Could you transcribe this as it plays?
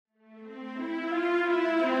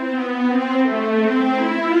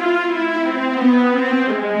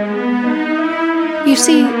You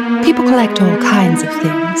see, people collect all kinds of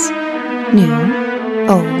things. New,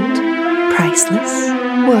 old, priceless,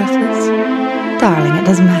 worthless. Darling, it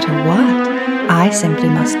doesn't matter what. I simply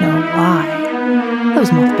must know why.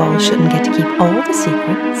 Those mothballs shouldn't get to keep all the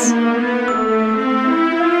secrets.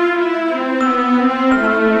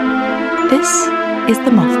 This is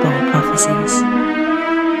the Mothball Prophecies.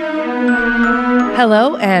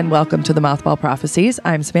 Hello and welcome to the Mothball Prophecies.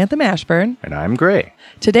 I'm Samantha Mashburn. And I'm Grae.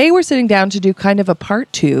 Today we're sitting down to do kind of a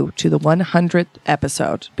part 2 to the 100th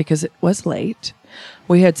episode because it was late.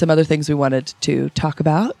 We had some other things we wanted to talk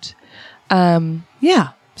about.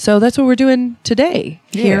 So that's what we're doing today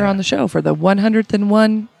here on the show for the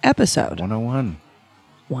 101 episode. 101.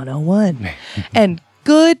 101. And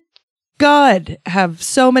good God, have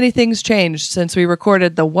so many things changed since we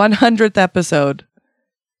recorded the 100th episode.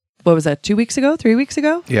 What was that, 2 weeks ago? 3 weeks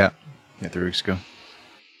ago? Yeah, 3 weeks ago.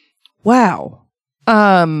 Wow.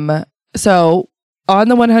 So on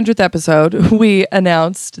the 100th episode, we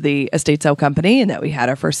announced the estate sale company and that we had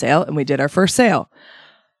our first sale, and we did our first sale.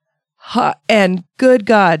 And good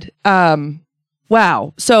God.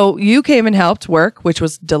 Wow. So you came and helped work, which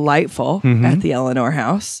was delightful at the Eleanor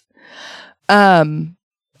house. And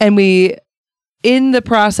we, in the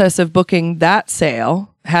process of booking that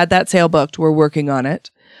sale, had that sale booked, we're working on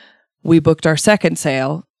it. We booked our second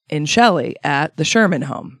sale in Shelley at the Sherman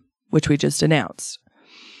home, which we just announced.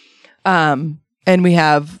 And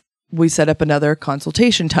we set up another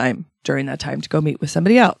consultation time during that time to go meet with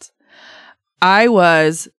somebody else. I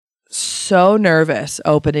was so nervous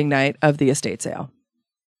opening night of the estate sale.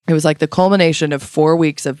 It was like the culmination of 4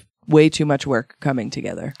 weeks of way too much work coming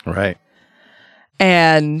together. Right.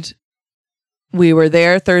 And we were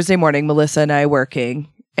there Thursday morning, Melissa and I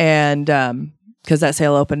working, and because that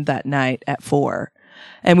sale opened that night at 4.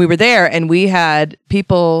 And we were there, and we had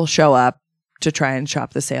people show up to try and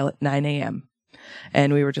shop the sale at 9 a.m.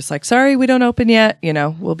 And we were just like, sorry, we don't open yet. You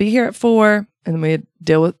know, we'll be here at 4. And then we had to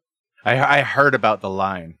deal with... I heard about the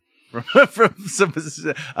line from some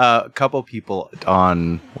couple people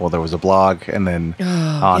on, well, there was a blog, and then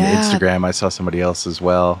on Instagram, I saw somebody else as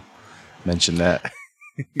well mention that.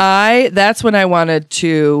 That's when I wanted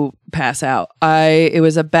to pass out. It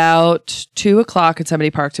was about 2:00 and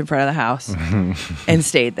somebody parked in front of the house and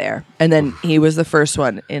stayed there. And then he was the first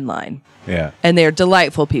one in line. Yeah. And they're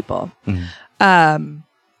delightful people.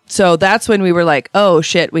 So that's when we were like, oh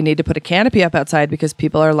shit, we need to put a canopy up outside because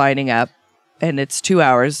people are lining up and it's 2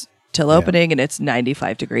 hours till opening and it's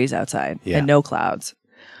 95 degrees outside and no clouds.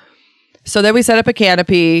 So then we set up a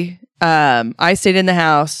canopy. I stayed in the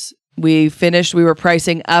house. We were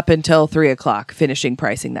pricing up until 3:00, finishing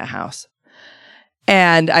pricing that house.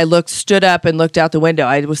 And I stood up and looked out the window.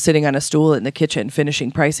 I was sitting on a stool in the kitchen,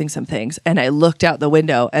 finishing pricing some things. And I looked out the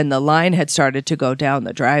window and the line had started to go down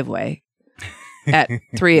the driveway at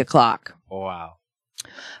 3:00. Wow.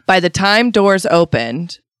 By the time doors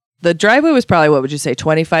opened, the driveway was probably, what would you say,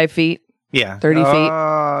 25 feet? Yeah. 30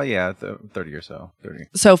 feet? Yeah, 30 or so. 30.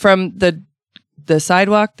 So from the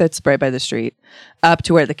sidewalk that's right by the street up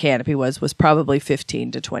to where the canopy was probably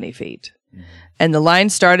 15 to 20 feet. And the line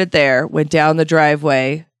started there, went down the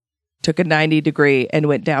driveway, took a 90-degree, and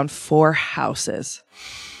went down 4 houses.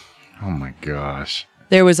 Oh my gosh.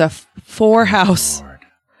 There was a 4-house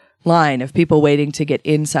line of people waiting to get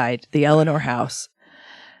inside the Eleanor house.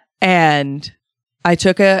 And I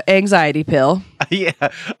took an anxiety pill. Yeah,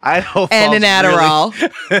 Idaho Falls and an Adderall.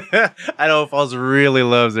 Idaho Falls really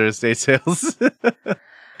loves their estate sales.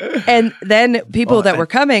 And then people that were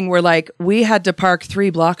coming were like, we had to park 3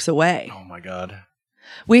 blocks away. Oh my God.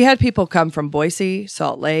 We had people come from Boise,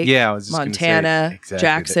 Salt Lake, I was just Montana, exactly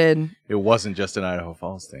Jackson. It wasn't just an Idaho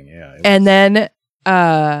Falls thing. Yeah. And then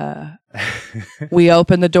we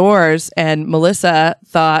opened the doors and Melissa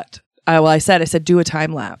thought, I said, do a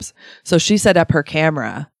time lapse. So she set up her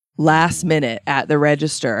camera last minute at the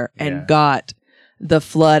register and got the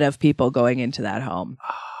flood of people going into that home.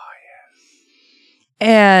 Oh,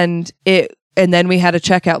 yes. And then we had a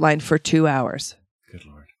checkout line for 2 hours. Good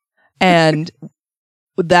Lord. And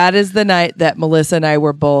that is the night that Melissa and I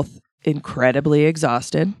were both incredibly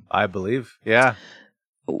exhausted. I believe. Yeah.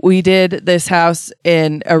 We did this house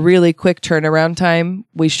in a really quick turnaround time.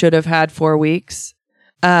 We should have had 4 weeks.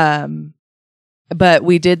 But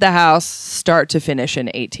we did the house start to finish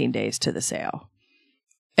in 18 days to the sale.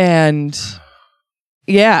 And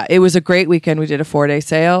it was a great weekend. We did a 4-day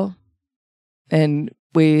sale and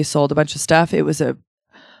we sold a bunch of stuff. It was a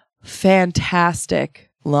fantastic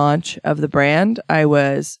launch of the brand. I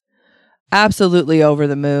was absolutely over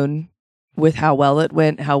the moon with how well it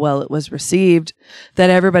went, how well it was received, that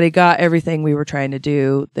everybody got everything we were trying to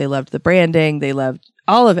do. They loved the branding. They loved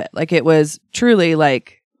all of it. Like, it was truly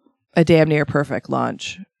like a damn near perfect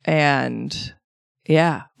launch. And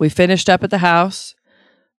yeah, we finished up at the house,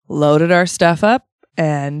 loaded our stuff up,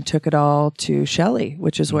 and took it all to Shelley,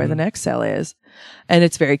 which is where the next sale is. And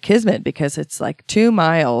it's very kismet because it's like 2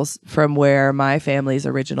 miles from where my family's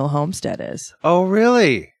original homestead is. Oh,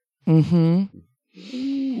 really? Mm-hmm.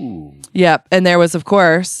 Ooh. Yep. And there was, of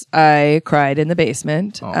course, I cried in the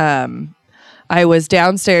basement. Oh. I was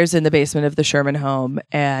downstairs in the basement of the Sherman home,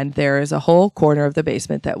 and there is a whole corner of the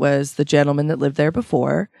basement that was the gentleman that lived there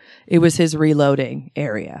before. It was his reloading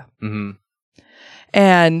area. Mm-hmm.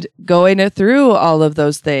 And going through all of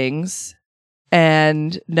those things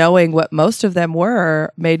and knowing what most of them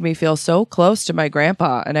were made me feel so close to my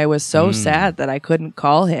grandpa. And I was so sad that I couldn't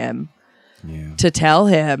call him to tell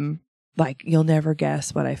him, like, you'll never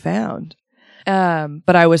guess what I found.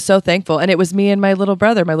 But I was so thankful. And it was me and my little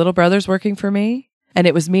brother. My little brother's working for me. And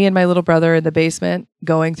it was me and my little brother in the basement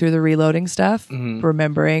going through the reloading stuff,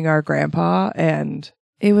 remembering our grandpa. And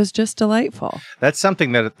it was just delightful. That's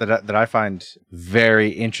something that I find very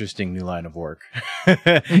interesting. New line of work.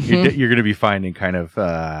 You're going to be finding kind of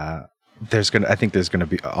I think there's going to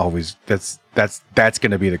be always that's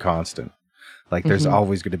going to be the constant. Like, there's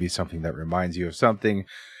always going to be something that reminds you of something,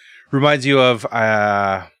 reminds you of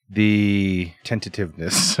the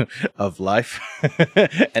tentativeness of life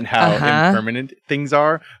and how impermanent things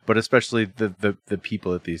are, but especially the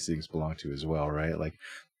people that these things belong to as well, right? Like,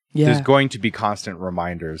 there's going to be constant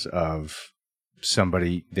reminders of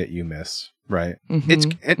somebody that you miss, right?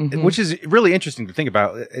 Which is really interesting to think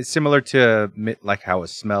about. It's similar to like how a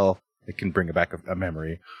smell, it can bring back a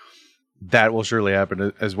memory. That will surely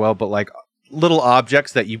happen as well. But like little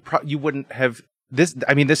objects that you wouldn't have.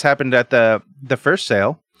 This happened at the first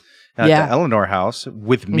sale at the Eleanor house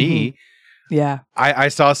with me. Yeah, I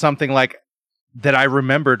saw something like that I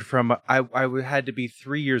remembered from I had to be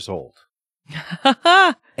 3 years old.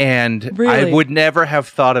 And really? I would never have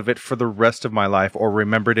thought of it for the rest of my life or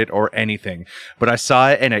remembered it or anything. But I saw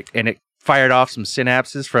it and it fired off some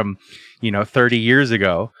synapses from 30 years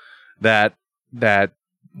ago that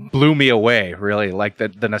blew me away, really, like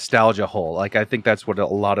the nostalgia hole. Like, I think that's what a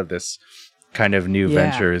lot of this kind of new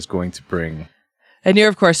venture is going to bring. And you're,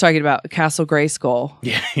 of course, talking about Castle Grayskull.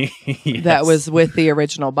 Yeah. Yes. That was with the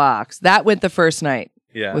original box. That went the first night.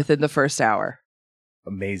 Yeah. Within the first hour.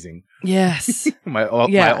 Amazing. Yes. My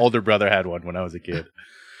older brother had one when I was a kid.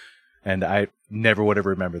 And I never would have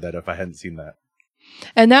remembered that if I hadn't seen that.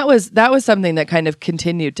 And that was something that kind of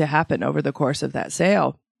continued to happen over the course of that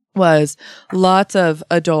sale. Was lots of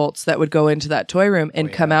adults that would go into that toy room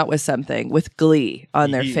and come out with something with glee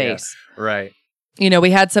on their face. Right.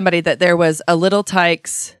 We had somebody that there was a Little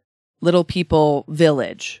Tykes Little People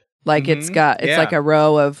Village. Like, it's like a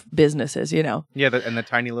row of businesses, Yeah, and the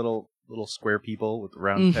tiny little square people with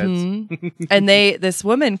round heads. And this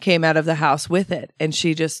woman came out of the house with it, and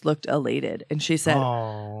she just looked elated. And she said,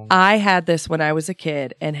 I had this when I was a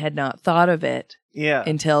kid and had not thought of it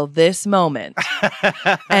until this moment.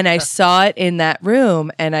 And I saw it in that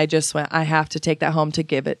room, and I just went, I have to take that home to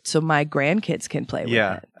give it so my grandkids can play with it.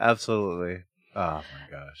 Yeah, absolutely. Oh my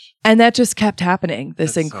gosh. And that just kept happening.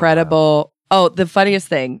 This That's incredible. So the funniest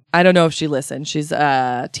thing, I don't know if she listened. She's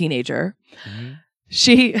a teenager.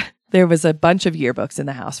 There was a bunch of yearbooks in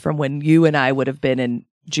the house from when you and I would have been in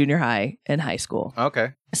junior high and high school.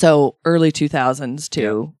 Okay. So early 2000s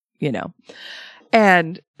too,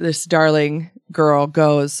 And this darling girl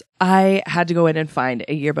goes, I had to go in and find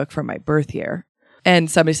a yearbook from my birth year.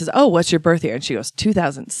 And somebody says, oh, what's your birth year? And she goes,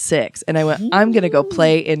 2006. And I went, I'm going to go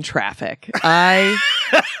play in traffic. And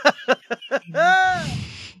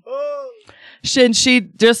she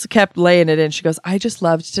just kept laying it in. She goes, I just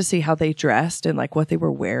loved to see how they dressed and like what they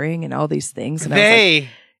were wearing and all these things. And I was like,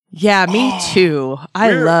 yeah, me too.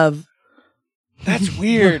 That's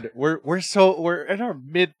weird. We're in our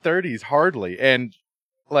mid 30s hardly. And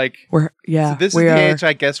like, so this is the age,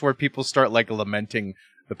 I guess, where people start like lamenting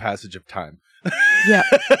the passage of time. Yeah.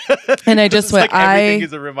 And I just went, like everything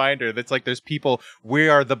is a reminder. That's like, there's people, we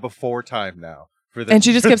are the before time now. And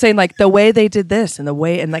she just kept saying like the way they did this and the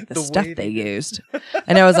way and like the stuff they used.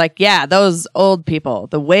 And I was like, yeah, those old people,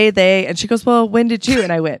 the way and she goes, well, when did you?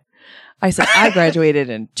 And I said, I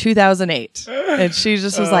graduated in 2008. And she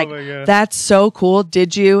just was like, that's so cool.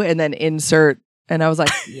 Did you? And then insert. And I was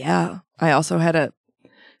like, yeah, I also had a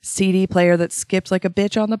CD player that skipped like a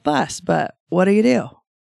bitch on the bus, but what do you do?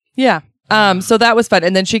 Yeah. So that was fun.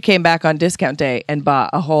 And then she came back on discount day and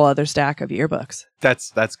bought a whole other stack of yearbooks.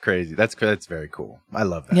 That's crazy. That's very cool. I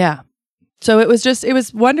love that. Yeah. So it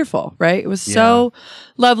was wonderful, right? It was so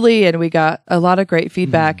lovely. And we got a lot of great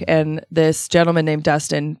feedback. And this gentleman named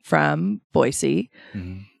Dustin from Boise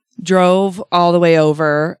drove all the way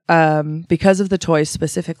over because of the toys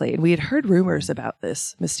specifically. And we had heard rumors about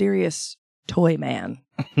this mysterious toy man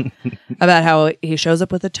about how he shows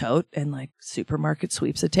up with a tote and like supermarket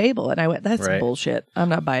sweeps a table. And I went, that's bullshit. I'm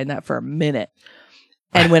not buying that for a minute.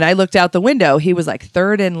 And when I looked out the window, he was like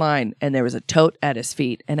third in line and there was a tote at his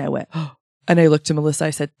feet. And I went, oh. And I looked to Melissa. I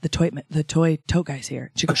said, the toy tote guy's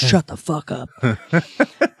here. She goes, shut the fuck up.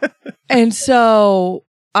 And so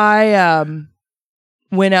I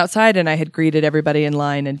went outside and I had greeted everybody in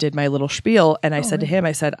line and did my little spiel. And I said to him,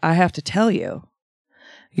 I said, I have to tell you,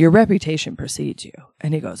 your reputation precedes you.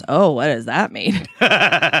 And he goes, oh, what does that mean?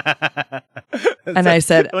 And I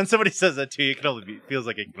said, when somebody says that to you, feels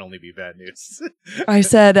like it can only be bad news. I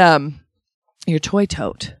said, your toy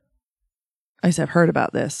tote. I said, I've heard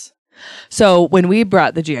about this. So when we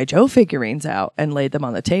brought the G.I. Joe figurines out and laid them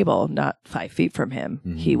on the table, not 5 feet from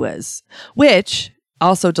him, he was, which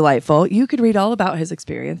also delightful. You could read all about his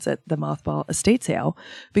experience at the Mothball estate sale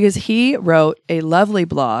because he wrote a lovely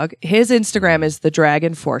blog. His Instagram is the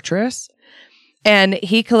Dragon Fortress. And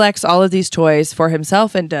he collects all of these toys for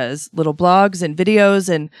himself and does little blogs and videos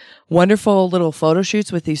and wonderful little photo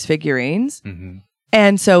shoots with these figurines.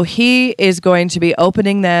 And so he is going to be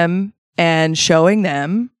opening them and showing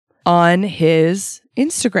them on his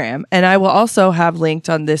Instagram. And I will also have linked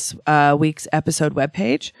on this week's episode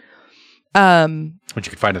webpage. Which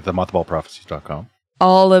you can find at the mothballprophecies.com.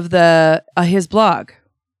 All of the his blog.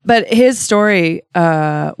 But his story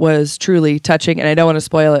was truly touching, and I don't want to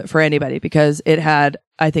spoil it for anybody because it had,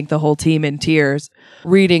 I think, the whole team in tears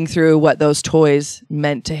reading through what those toys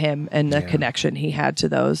meant to him and the connection he had to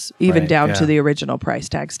those, even down to the original price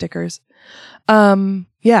tag stickers. That was...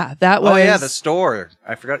 Oh, yeah, the store.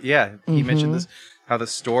 I forgot. Yeah, he mentioned this, how the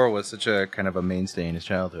store was such a kind of a mainstay in his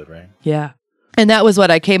childhood, right? Yeah. And that was what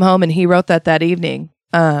I came home, and he wrote that evening.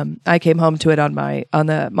 I came home to it on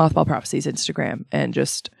the Mothball Prophecies Instagram and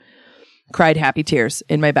just cried happy tears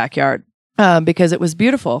in my backyard because it was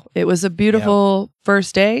beautiful. It was a beautiful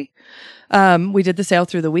first day. We did the sale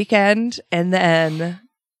through the weekend, and then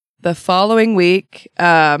the following week,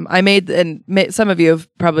 I made some of you have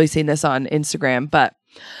probably seen this on Instagram, but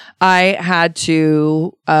I had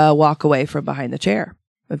to walk away from behind the chair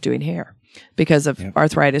of doing hair. Because of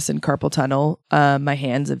arthritis and carpal tunnel, my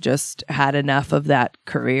hands have just had enough of that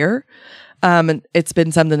career. And it's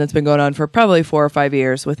been something that's been going on for probably 4 or 5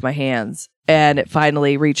 years with my hands. And it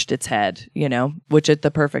finally reached its head, which at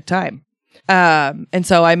the perfect time. And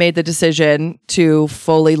so I made the decision to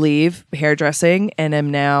fully leave hairdressing and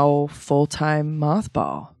am now full-time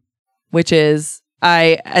Mothball, which is...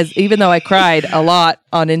 even though I cried a lot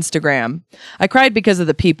on Instagram, I cried because of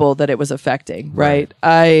the people that it was affecting, right?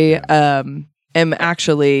 I am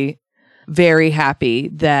actually very happy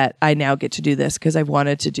that I now get to do this because I've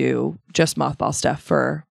wanted to do just Mothball stuff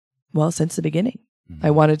since the beginning.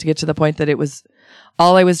 I wanted to get to the point that it was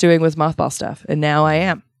all I was doing was Mothball stuff. And now I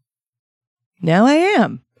am.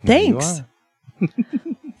 Thanks.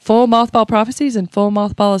 Full Mothball Prophecies and full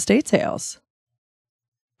Mothball estate sales.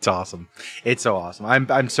 It's awesome. It's so awesome.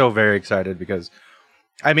 I'm so very excited because,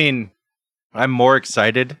 I'm more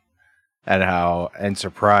excited and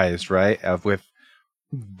surprised, right, with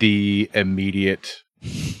the immediate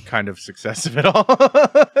kind of success of it all.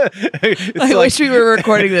 I wish we were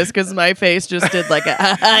recording this because my face just did like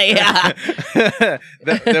yeah.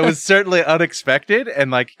 that was certainly unexpected, and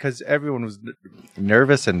because everyone was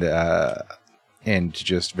nervous and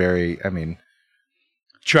just very,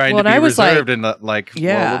 trying to be reserved and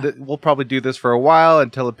we'll probably do this for a while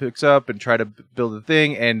until it picks up and try to build a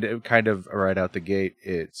thing, and it kind of right out the gate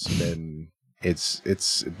it's been like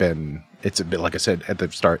I said at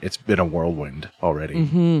the start, it's been a whirlwind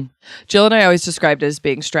already. Jill and I always described it as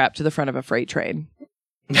being strapped to the front of a freight train.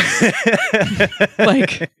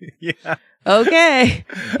 Okay,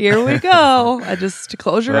 here we go. I just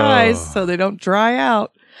close your eyes so they don't dry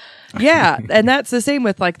out. Yeah, and that's the same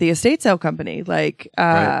with the estate sale company.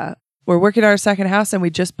 We're working our second house and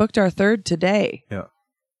we just booked our third today. Yeah.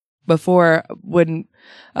 Before when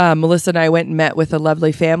Melissa and I went and met with a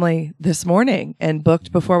lovely family this morning and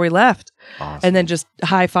booked before we left. Awesome. And then just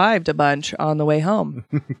high-fived a bunch on the way home.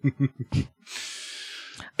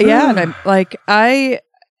 Yeah, and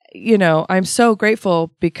I'm so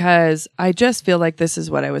grateful because I just feel like this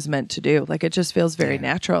is what I was meant to do. It just feels very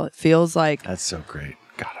natural. It feels like... That's so great.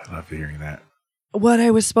 God, I love hearing that. What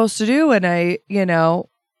I was supposed to do. And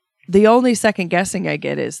the only second guessing I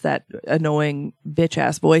get is that annoying bitch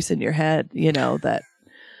ass voice in your head, that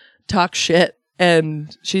talks shit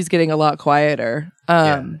and she's getting a lot quieter.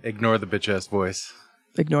 Ignore the bitch ass voice.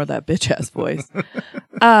 Ignore that bitch ass voice.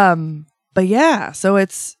 But yeah, so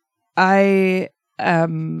I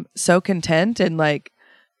am so content, and like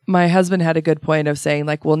my husband had a good point of saying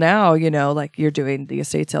like, well, now, you know, like you're doing the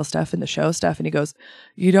estate sale stuff and the show stuff. And he goes,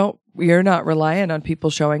 you're not reliant on people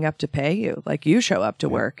showing up to pay you. Like you show up to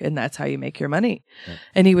work and that's how you make your money. Yeah.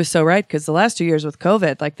 And he was so right. Cause the last 2 years with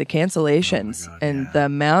COVID, like the cancellations the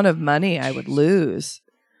amount of money I would lose,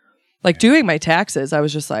 like doing my taxes, I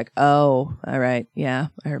was just like, oh, all right. Yeah.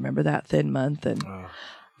 I remember that thin month. And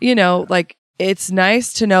you know, like, it's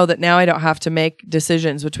nice to know that now I don't have to make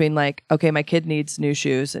decisions between like, okay, my kid needs new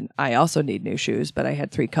shoes and I also need new shoes, but I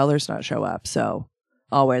had 3 colors not show up. So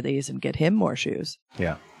I'll wear these and get him more shoes.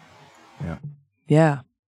 Yeah. Yeah. Yeah.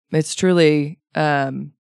 It's truly,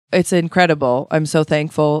 it's incredible. I'm so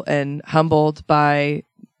thankful and humbled by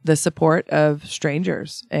the support of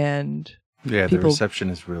strangers and the reception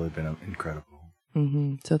has really been incredible.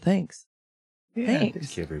 Mm-hmm. So thanks. Yeah.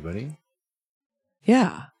 Thank you, everybody.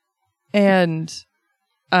 Yeah. And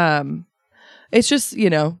it's just, you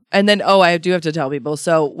know, and then, I do have to tell people.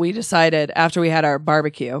 So we decided after we had our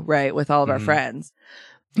barbecue, right, with all of our friends,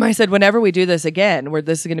 I said, whenever we do this again,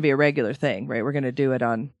 this is going to be a regular thing, right? We're going to do it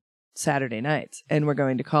on Saturday nights and we're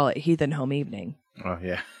going to call it Heathen Home Evening. Oh,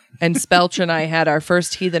 yeah. And Spelch and I had our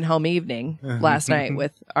first Heathen Home Evening last night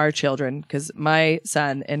with our children because my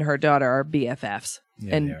son and her daughter are BFFs.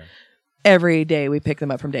 Yeah, and every day we pick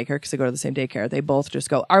them up from daycare because they go to the same daycare. They both just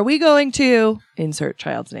go, are we going to insert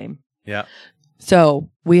child's name? Yeah.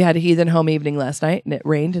 So we had a Heathen Home Evening last night and it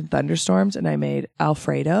rained and thunderstorms and I made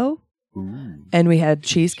Alfredo. Ooh. And we had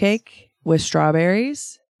cheesecake with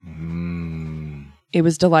strawberries. It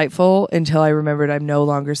was delightful until I remembered I'm no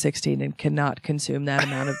longer 16 and cannot consume that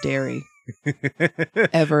amount of dairy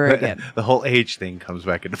ever again. The whole age thing comes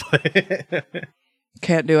back into play.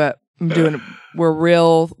 Can't do it. We're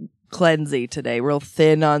real cleansy today, real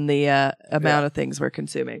thin on the amount of things we're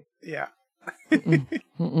consuming. Yeah.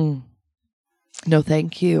 No,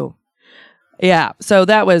 thank you. Yeah. So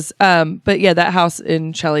that was, but yeah, that house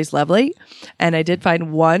in Shelley's lovely. And I did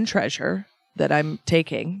find one treasure that I'm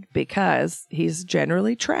taking because he's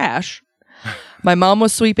generally trash. My mom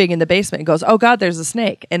was sweeping in the basement and goes, oh God, there's a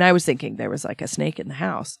snake. And I was thinking there was like a snake in the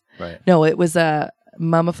house. Right. No, it was a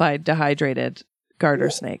mummified, dehydrated garter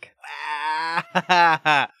snake.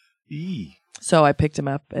 So I picked him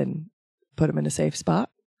up and put him in a safe spot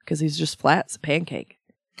because he's just flat as a pancake.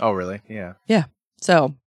 Oh, really? Yeah. Yeah.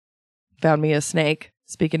 So found me a snake.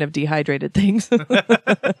 Speaking of dehydrated things.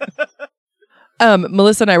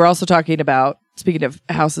 Melissa and I were also talking about, speaking of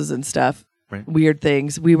houses and stuff, right, weird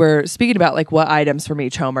things. We were speaking about like what items from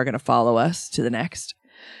each home are going to follow us to the next.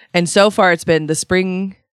 And so far it's been the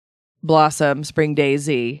spring blossom, spring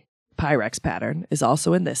daisy Pyrex pattern is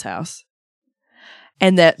also in this house.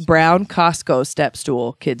 And that brown Costco step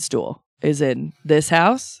stool, kid stool, is in this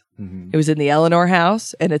house. Mm-hmm. It was in the Eleanor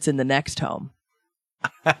house, and it's in the next home.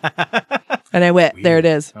 And I went, weird. There it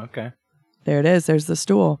is. Okay. There it is. There's the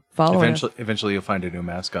stool. Eventually you'll find a new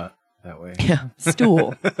mascot that way. Yeah.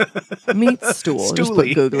 Stool. Meat stool. Stoolie. Just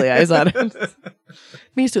put googly eyes on it.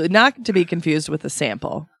 Meat stool. Not to be confused with a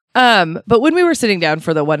sample. But when we were sitting down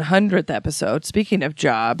for the 100th episode, speaking of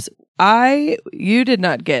jobs, you did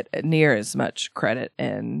not get near as much credit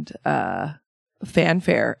and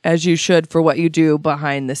fanfare as you should for what you do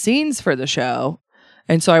behind the scenes for the show.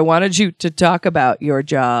 And so I wanted you to talk about your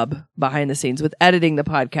job behind the scenes with editing the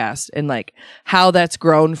podcast and like how that's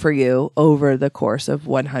grown for you over the course of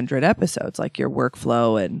 100 episodes, like your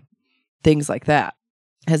workflow and things like that.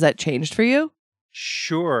 Has that changed for you?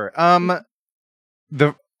 Sure.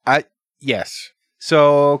 Yes.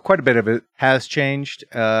 So quite a bit of it has changed.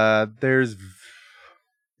 There's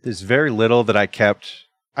very little that I kept.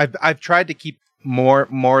 I've tried to keep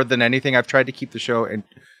more than anything. I've tried to keep the show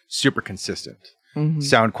super consistent. Mm-hmm.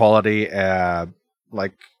 Sound quality,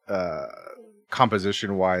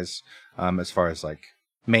 composition wise, as far as like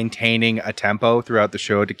maintaining a tempo throughout the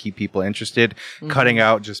show to keep people interested, cutting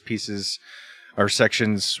out just pieces or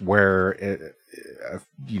sections where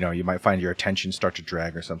you might find your attention start to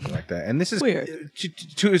drag or something like that. And this is weird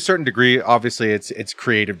to a certain degree. Obviously, it's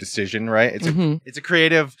creative decision, right? It's a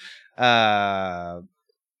creative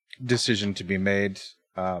decision to be made.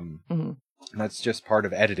 And that's just part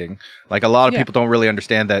of editing. Like a lot of people don't really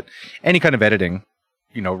understand that any kind of editing,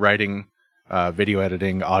 writing, video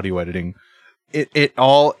editing, audio editing,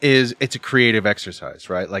 it's a creative exercise,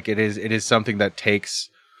 right? Like it is something that takes.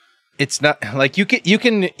 It's not like you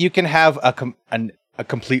can have a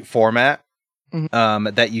complete format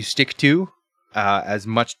that you stick to as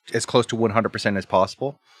close to 100% as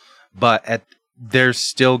possible, but there's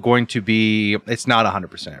still going to be, it's not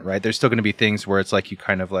 100%, right? There's still going to be things where it's like you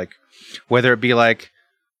kind of like, whether it be like,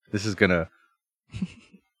 this is going to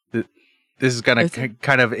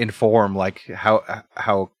kind of inform like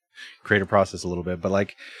how creative process a little bit, but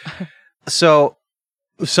like, so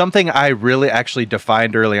something I really actually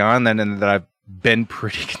defined early on and that I've been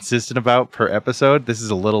pretty consistent about per episode. This is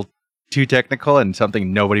a little too technical and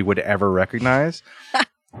something nobody would ever recognize.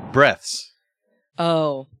 Breaths.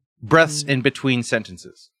 Oh. Breaths in between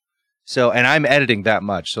sentences. So, and I'm editing that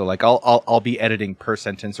much. So like I'll be editing per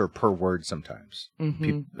sentence or per word sometimes.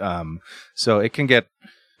 Mm-hmm. So it can get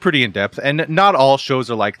pretty in depth, and not all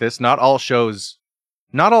shows are like this. Not all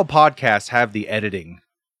podcasts have the editing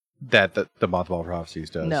that the Mothball Prophecies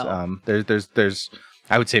does. No. There's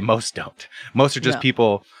I would say most don't. Most are just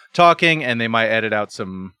people talking, and they might edit out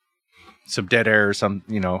some dead air or some,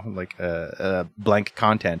 like blank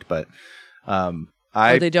content, but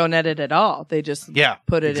or they don't edit at all. They just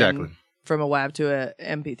put it exactly. in from a WAV to a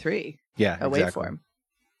MP3. Yeah, a waveform.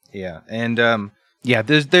 Yeah, and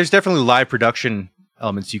there's definitely live production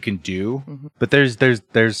elements you can do, but there's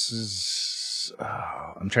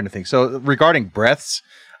I'm trying to think. So regarding breaths,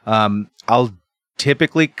 I'll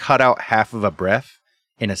typically cut out half of a breath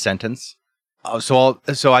in a sentence. So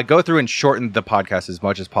I go through and shorten the podcast as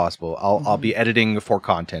much as possible. I'll be editing for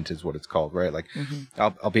content is what it's called, right? Like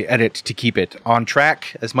I'll be edit to keep it on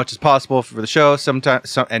track as much as possible for the show.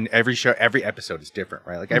 And every episode is different,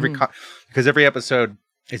 right? Like because every episode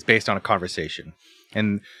is based on a conversation,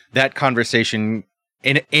 and that conversation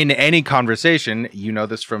in any conversation,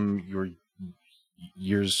 this from your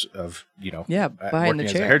years of behind working the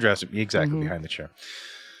as chair. a hairdresser, exactly behind the chair.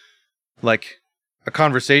 Like, a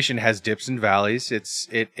conversation has dips and valleys. It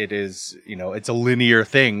is, it's a linear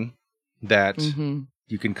thing that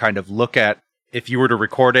you can kind of look at if you were to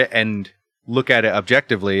record it and look at it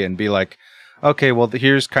objectively and be like, okay, well,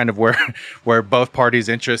 here's kind of where both parties'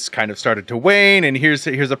 interests kind of started to wane, and here's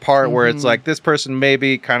a part where it's like this person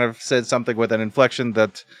maybe kind of said something with an inflection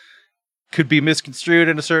that could be misconstrued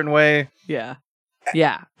in a certain way. Yeah.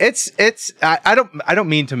 I don't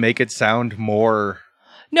mean to make it sound more.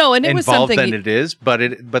 No, and it was involved something than it is, but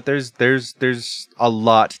there's a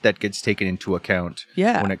lot that gets taken into account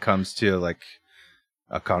when it comes to like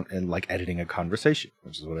editing a conversation,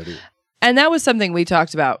 which is what I do. And that was something we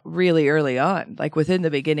talked about really early on, like within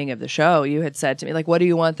the beginning of the show. You had said to me, like, what do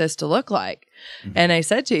you want this to look like? And I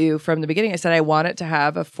said to you from the beginning, I said, I want it to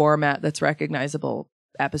have a format that's recognizable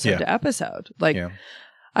episode to episode. Like,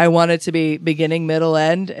 I want it to be beginning, middle,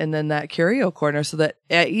 end, and then that curio corner, so that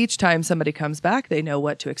at each time somebody comes back, they know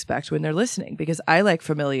what to expect when they're listening, because I like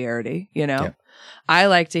familiarity, I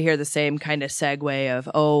like to hear the same kind of segue of,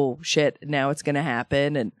 oh shit, now it's going to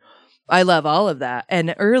happen. And I love all of that.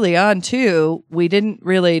 And early on too, we didn't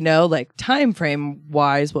really know like time frame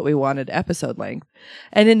wise what we wanted episode length.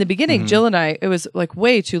 And in the beginning, Jill and I, it was like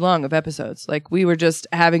way too long of episodes. Like we were just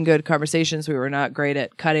having good conversations. We were not great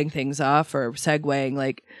at cutting things off or segueing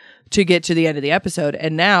like to get to the end of the episode.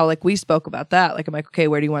 And now like we spoke about that. Like I'm like, okay,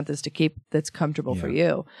 where do you want this to keep that's comfortable for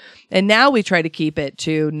you? And now we try to keep it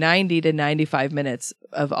to 90 to 95 minutes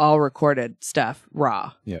of all recorded stuff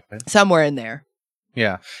raw. Yeah. Somewhere in there.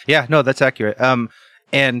 Yeah. Yeah. No, that's accurate.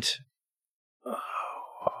 And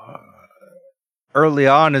early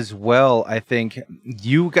on as well, I think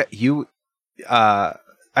you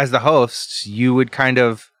as the host, you would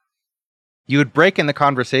break in the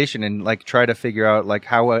conversation and like try to figure out like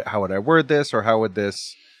how would I word this, or how would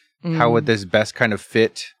this best kind of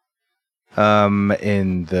fit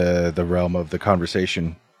in the realm of the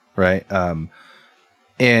conversation, right?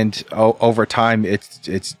 And over time,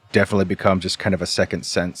 it's definitely become just kind of a second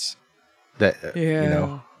sense that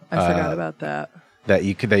I forgot about that. That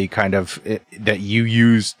you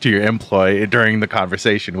use to your employ during the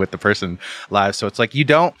conversation with the person live. So it's like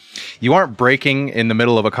you aren't breaking in the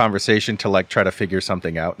middle of a conversation to like try to figure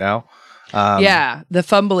something out now. The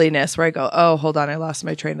fumbliness where I go, oh, hold on, I lost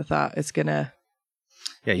my train of thought. It's gonna.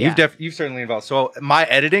 Yeah, you've certainly evolved. So my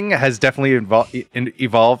editing has definitely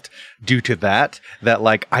evolved due to that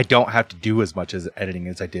like I don't have to do as much as editing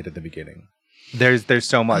as I did at the beginning. There's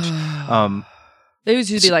so much. There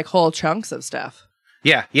used to be like whole chunks of stuff.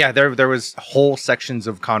 Yeah. There was whole sections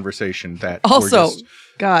of conversation that also, were just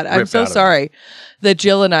God, I'm so sorry that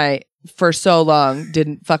Jill and I for so long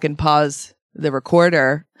didn't fucking pause the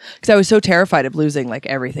recorder because I was so terrified of losing like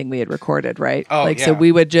everything we had recorded, right? So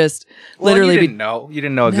we would just literally you didn't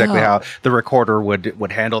know exactly how the recorder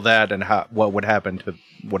would handle that and what would happen to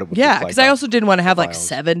what it would look like. Because I also didn't want to have like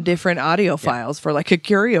 7 different audio files for like a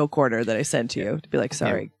curio corner that I sent to you to be like,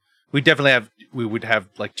 sorry. We would have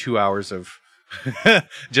like 2 hours of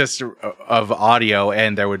just of audio,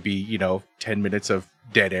 and there would be 10 minutes of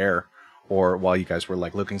dead air, or while you guys were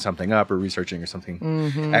like looking something up or researching or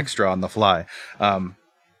something extra on the fly.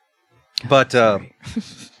 But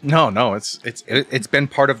no, it's been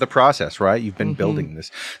part of the process, right? You've been building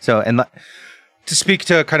this. So, and to speak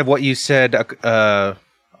to kind of what you said a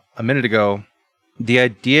minute ago, the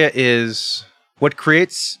idea is what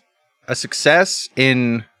creates a success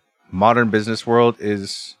in modern business world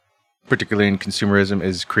is, particularly in consumerism,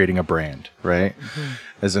 is creating a brand, right?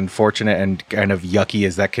 As unfortunate and kind of yucky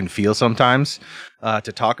as that can feel sometimes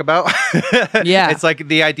to talk about. Yeah. It's like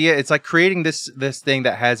the idea, it's like creating this thing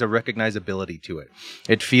that has a recognizability to it.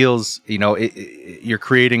 It feels, you're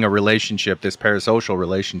creating a relationship, this parasocial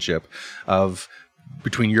relationship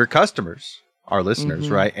between your customers, our listeners,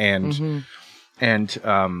 right? And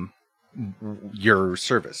your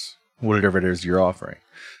service, whatever it is you're offering.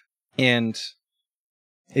 And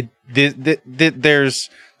there's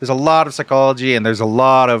a lot of psychology, and there's a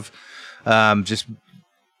lot of just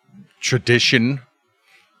tradition,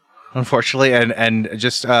 unfortunately, and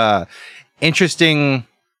just interesting.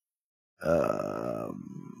 I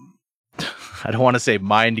don't want to say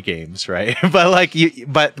mind games, right?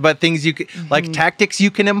 but things you can, like tactics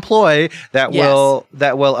you can employ that will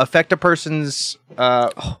affect a person's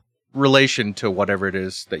relation to whatever it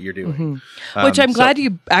is that you're doing. Which I'm glad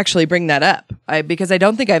you actually bring that up, because I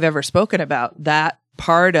don't think I've ever spoken about that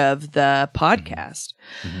part of the podcast.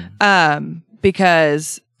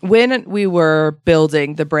 Because when we were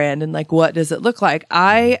building the brand and like, what does it look like?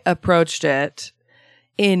 I approached it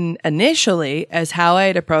initially as how I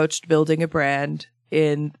had approached building a brand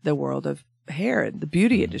in the world of hair and the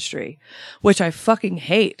beauty industry, which I fucking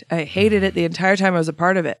hate. I hated it the entire time I was a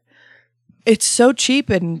part of it. It's so cheap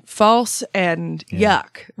and false and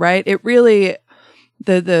yuck, right? It really,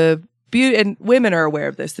 the beauty, and women are aware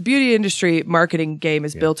of this. The beauty industry marketing game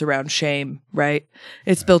is built around shame, right?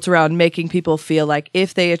 It's built around making people feel like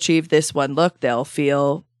if they achieve this one look, they'll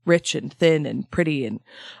feel rich and thin and pretty. And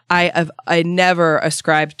I never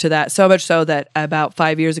ascribed to that, so much so that about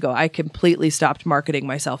 5 years ago, I completely stopped marketing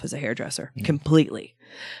myself as a hairdresser, completely,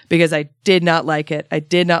 because I did not like it. I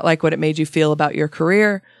did not like what it made you feel about your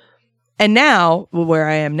career. And now, where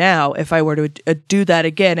I am now, if I were to do that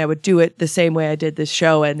again, I would do it the same way I did this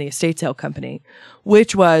show and the estate sale company,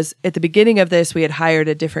 which was at the beginning of this, we had hired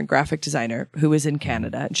a different graphic designer who was in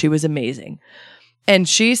Canada, and she was amazing. And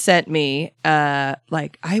she sent me, I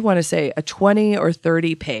want to say a 20 or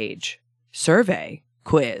 30 page survey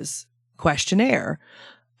questionnaire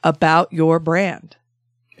about your brand.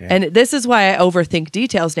 Yeah. And this is why I overthink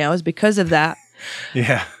details now, is because of that.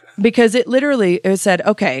 Yeah. Because it said,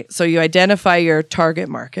 okay, so you identify your target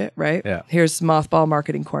market, right? Yeah. Here's Mothball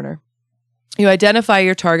Marketing Corner. You identify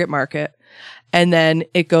your target market, and then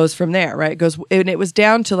it goes from there, right? It was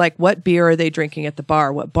down to like, what beer are they drinking at the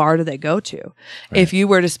bar? What bar do they go to? Right. If you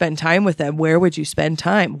were to spend time with them, where would you spend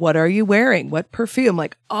time? What are you wearing? What perfume?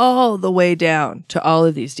 Like all the way down to all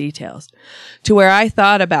of these details, to where I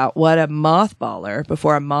thought about what a mothballer,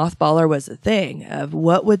 before a mothballer was a thing, of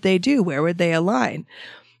what would they do? Where would they align?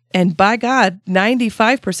 And by God,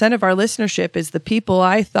 95% of our listenership is the people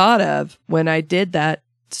I thought of when I did that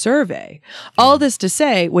survey. All this to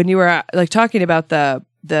say, when you were like talking about what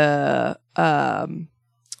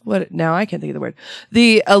now I can't think of the word,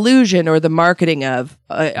 the illusion or the marketing of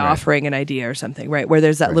offering an idea or something, right? Where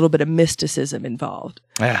there's that little bit of mysticism involved.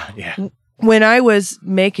 Yeah. When I was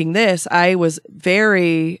making this, I was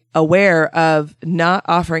very aware of not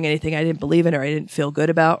offering anything I didn't believe in or I didn't feel good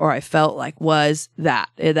about, or I felt like was that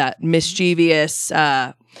mischievous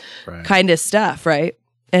kind of stuff, right?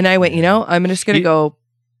 And I went, I'm just going to go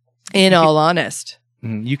in all honest.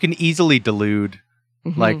 You can easily delude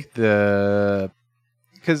like because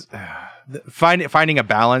finding a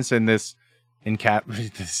balance in this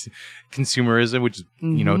consumerism, which is,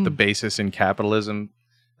 the basis in capitalism,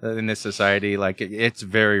 in this society, like it's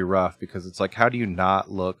very rough, because it's like, how do you not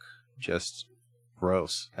look just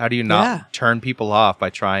gross? How do you not turn people off by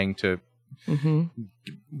trying to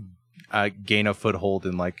gain a foothold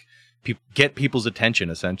and like get people's attention,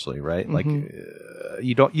 essentially, right? Like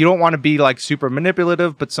you don't want to be like super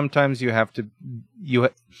manipulative, but sometimes you have to. You're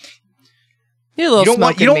a little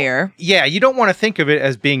smoke and mirror. Yeah, you don't want to think of it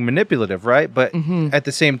as being manipulative, right? But at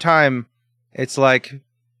the same time, it's like,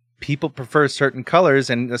 people prefer certain colors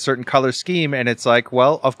and a certain color scheme, and it's like,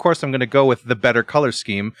 well, of course I'm going to go with the better color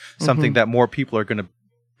scheme, something that more people are going to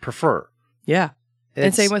prefer. Yeah.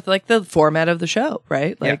 And same with like the format of the show,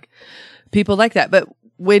 right? Like people like that. But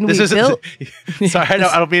when sorry, I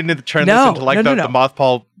don't mean to turn this into like the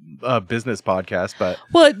Mothball business podcast, but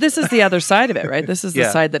well, this is the other side of it, right? This is the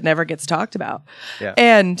side that never gets talked about. Yeah.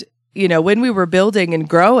 And when we were building and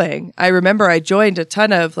growing, I remember I joined a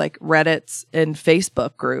ton of like Reddits and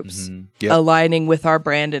Facebook groups aligning with our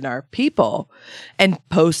brand and our people and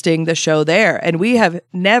posting the show there. And we have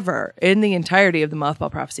never in the entirety of the Mothball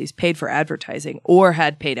Prophecies paid for advertising or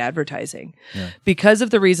had paid advertising because of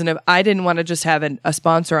the reason of I didn't want to just have a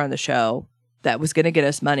sponsor on the show that was going to get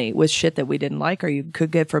us money with shit that we didn't like or you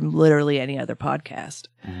could get from literally any other podcast.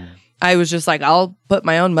 I was just like, I'll put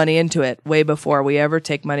my own money into it way before we ever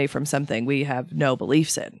take money from something we have no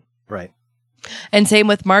beliefs in. Right. And same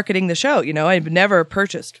with marketing the show. I've never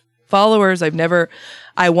purchased followers.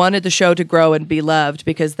 I wanted the show to grow and be loved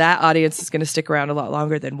because that audience is going to stick around a lot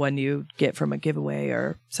longer than one you get from a giveaway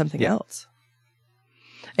or something else.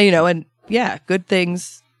 And, good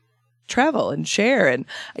things travel and share. And,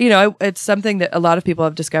 it's something that a lot of people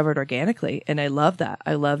have discovered organically. And I love that.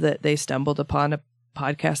 I love that they stumbled upon a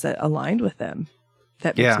podcast that aligned with them.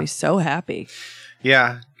 That makes me so happy.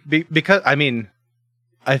 Yeah. Because,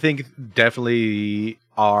 I think definitely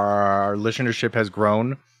our listenership has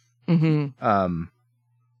grown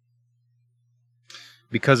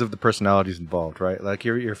because of the personalities involved, right? Like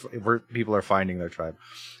people are finding their tribe,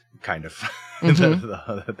 kind of.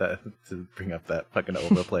 To bring up that fucking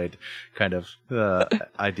overplayed kind of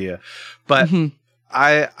idea. But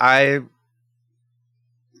I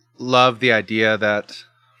love the idea that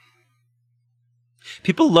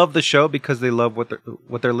people love the show because they love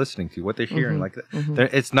what they're listening to, what they're hearing. Like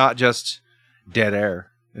it's not just dead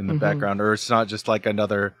air in the background, or it's not just like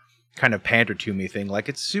another kind of pander to me thing. Like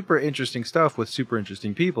it's super interesting stuff with super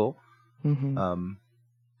interesting people.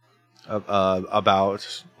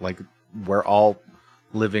 About like we're all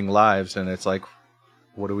living lives, and it's like,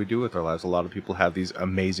 what do we do with our lives? A lot of people have these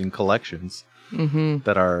amazing collections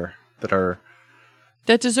that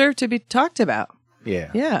deserve to be talked about.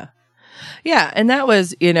 Yeah. And that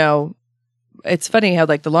was, it's funny how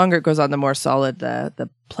like the longer it goes on, the more solid the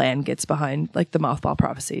plan gets behind like the Mothball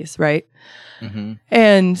Prophecies, right?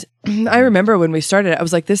 And I remember when we started, I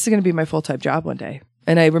was like, this is going to be my full-time job one day.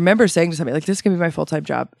 And I remember saying to somebody like, this is going to be my full-time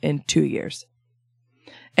job in 2 years.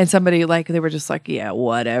 And somebody like, they were just like, yeah,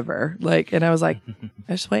 whatever. Like, and I was like,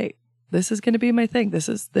 just wait, this is going to be my thing. This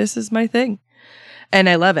is my thing. And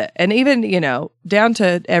I love it. And even, down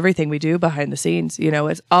to everything we do behind the scenes,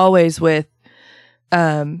 it's always with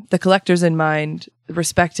the collectors in mind,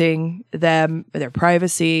 respecting them, their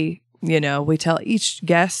privacy. We tell each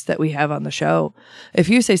guest that we have on the show, if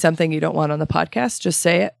you say something you don't want on the podcast, just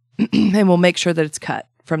say it and we'll make sure that it's cut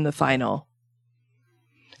from the final.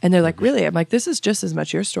 And they're like, really? I'm like, this is just as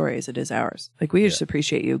much your story as it is ours. Like, we just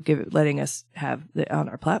appreciate you letting us have it on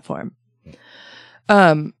our platform.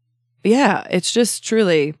 It's just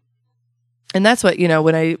truly, and that's what,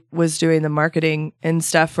 when I was doing the marketing and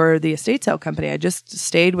stuff for the estate sale company, I just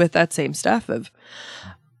stayed with that same stuff of,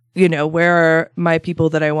 where are my people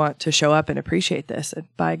that I want to show up and appreciate this? And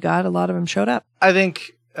by God, a lot of them showed up. I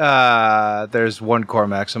think there's one core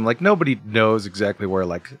maxim, like nobody knows exactly where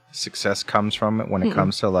like success comes from when it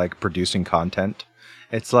comes to like producing content.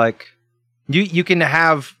 It's like you can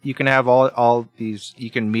have all these, you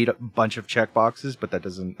can meet a bunch of check boxes, but that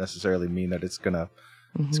doesn't necessarily mean that it's gonna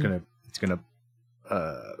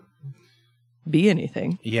be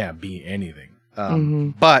anything. Yeah, be anything.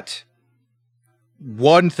 But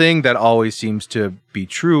one thing that always seems to be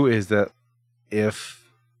true is that if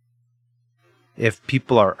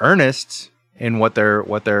people are earnest in what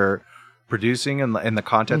they're producing and the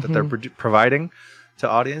content that they're providing to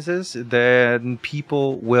audiences, then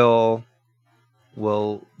people will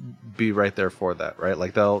be right there for that, right?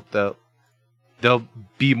 Like they'll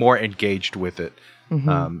be more engaged with it,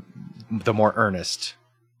 the more earnest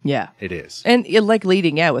it is. And like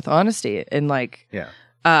leading with honesty and like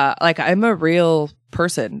like I'm a real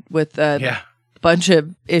person with bunch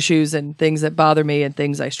of issues and things that bother me and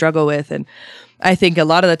things I struggle with. And I think a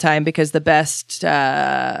lot of the time, because the best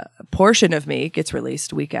portion of me gets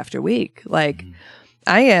released week after week, like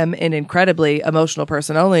I am an incredibly emotional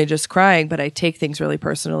person, only just crying, but I take things really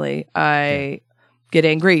personally. I get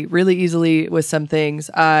angry really easily with some things.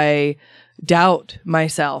 I doubt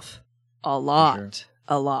myself a lot.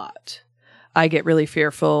 I get really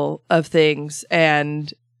fearful of things.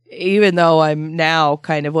 And even though I'm now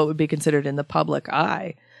kind of what would be considered in the public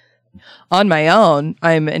eye, on my own,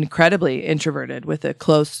 I'm incredibly introverted with a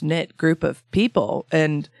close-knit group of people,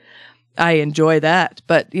 and I enjoy that.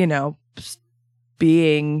 But,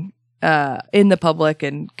 being in the public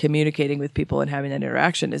and communicating with people and having that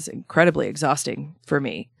interaction is incredibly exhausting for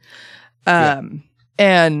me. And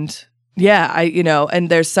and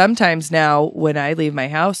there's sometimes now when I leave my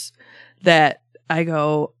house, that I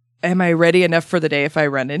go, am I ready enough for the day if I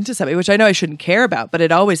run into somebody, which I know I shouldn't care about, but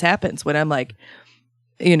it always happens when I'm like,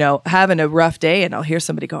 having a rough day and I'll hear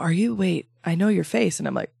somebody go, wait, I know your face. And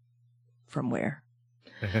I'm like, from where?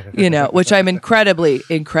 Which I'm incredibly,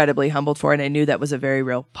 incredibly humbled for. And I knew that was a very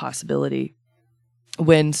real possibility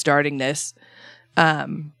when starting this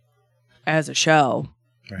as a show.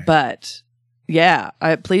 Right. But yeah,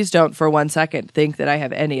 please don't for 1 second think that I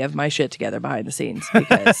have any of my shit together behind the scenes,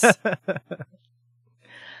 because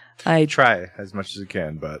I try as much as I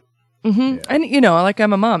can, but and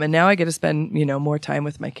I'm a mom, and now I get to spend more time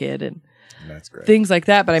with my kid and that's great. Things like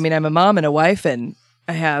that. But I mean, I'm a mom and a wife, and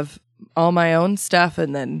I have all my own stuff,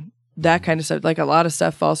 and then that kind of stuff. Like a lot of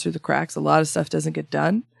stuff falls through the cracks. A lot of stuff doesn't get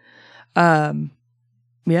done.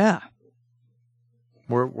 Yeah.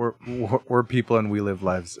 We're people and we live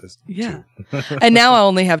lives as two. And now I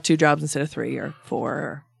only have 2 jobs instead of 3 or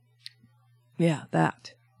 4.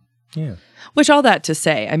 That. Yeah. Which all that to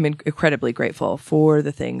say, I'm incredibly grateful for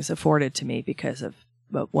the things afforded to me because of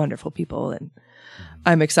wonderful people. And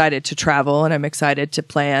I'm excited to travel, and I'm excited to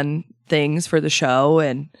plan things for the show,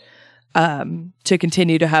 and to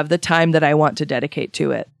continue to have the time that I want to dedicate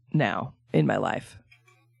to it now in my life.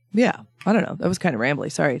 Yeah. I don't know. That was kind of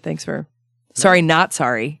rambly. Sorry. Thanks for... Sorry, not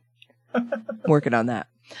sorry. Working on that.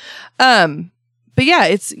 But yeah,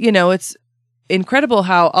 it's incredible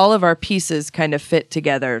how all of our pieces kind of fit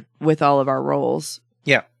together with all of our roles.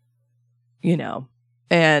 Yeah.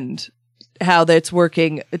 And how that's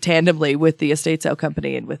working tandemly with the estate sale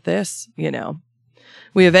company and with this,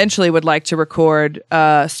 We eventually would like to record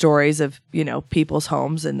stories of, people's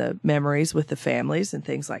homes and the memories with the families and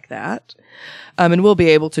things like that. And we'll be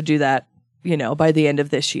able to do that, by the end of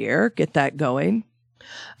this year, get that going.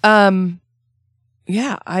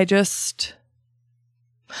 Yeah,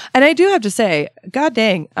 and I do have to say, God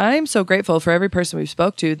dang, I'm so grateful for every person we've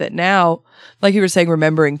spoke to that now, like you were saying,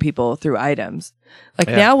 remembering people through items.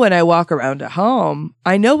 Now when I walk around at home,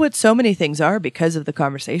 I know what so many things are because of the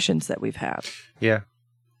conversations that we've had. Yeah.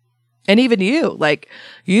 And even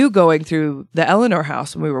you going through the Eleanor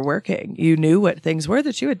house when we were working, you knew what things were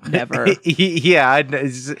that you had never. Yeah,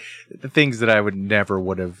 the things that I would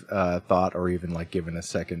have thought or even given a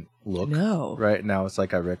second look. No, right now it's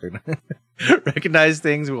like I recognize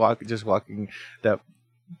things walking that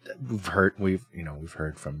we've heard. We've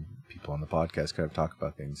heard from people on the podcast kind of talk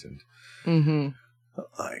about things, and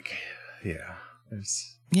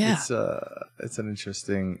it's an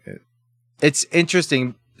interesting. It's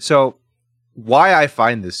interesting. So why I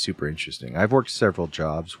find this super interesting, I've worked several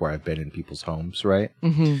jobs where I've been in people's homes, right?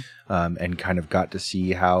 Mm-hmm. And kind of got to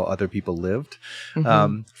see how other people lived.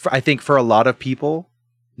 Mm-hmm. I think for a lot of people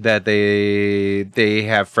that they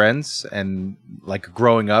have friends, and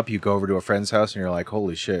growing up, you go over to a friend's house and you're like,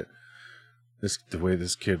 holy shit, the way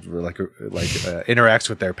this kid interacts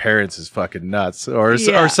with their parents is fucking nuts, or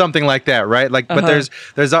something like that, right? But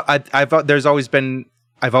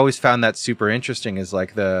I've always found that super interesting, is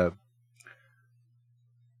the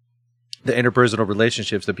interpersonal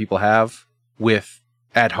relationships that people have with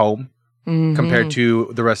at home compared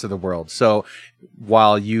to the rest of the world. So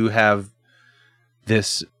while you have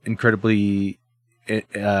this incredibly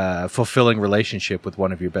fulfilling relationship with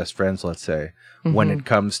one of your best friends, let's say, when it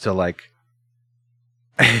comes to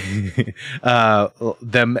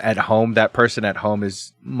them at home, that person at home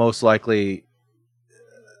is most likely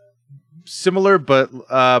similar, but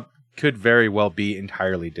could very well be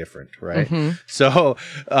entirely different, right? So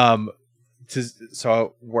to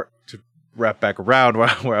wrap back around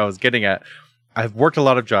where I was getting at, I've worked a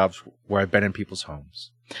lot of jobs where I've been in people's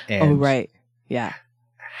homes. And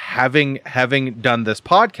having done this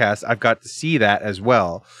podcast, I've got to see that as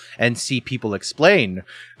well, and see people explain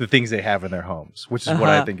the things they have in their homes, which is what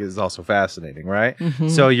I think is also fascinating, right?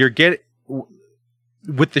 So you're getting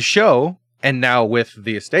with the show, and now with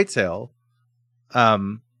the estate sale,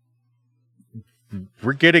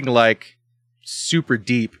 we're getting super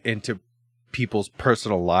deep into people's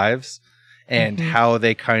personal lives and how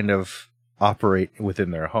they kind of operate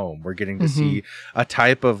within their home. We're getting to see a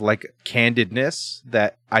type of candidness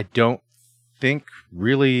that I don't think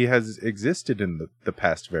really has existed in the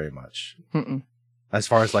past very much. As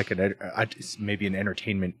far as maybe an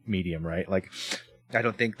entertainment medium, right? I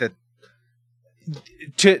don't think that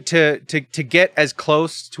to get as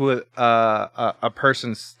close to a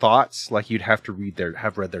person's thoughts, you'd have to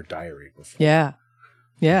have read their diary before. Yeah.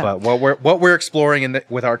 But what we're exploring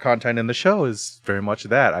with our content in the show is very much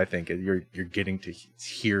that. I think you're getting to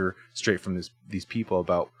hear straight from these people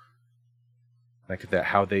about that,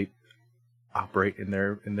 how they operate in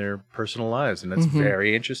their personal lives, and that's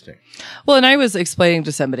very interesting. Well, and I was explaining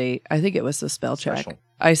to somebody, I think it was the spell check. Special.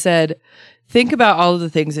 I said, think about all of the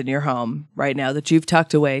things in your home right now that you've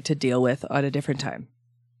tucked away to deal with on a different time.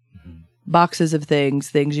 Boxes of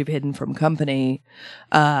things you've hidden from company,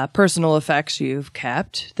 personal effects you've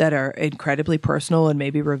kept that are incredibly personal and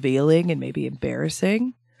maybe revealing and maybe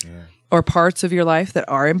embarrassing. Yeah. Or parts of your life that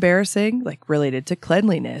are embarrassing, like related to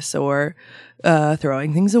cleanliness or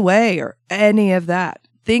throwing things away or any of that.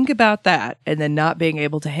 Think about that and then not being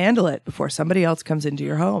able to handle it before somebody else comes into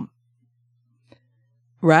your home.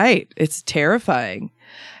 Right. It's terrifying.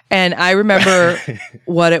 And I remember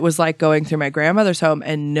what it was like going through my grandmother's home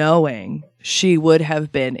and knowing she would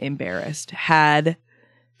have been embarrassed had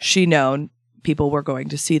she known people were going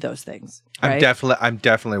to see those things. Right? I'm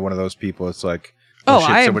definitely one of those people. It's like, shit,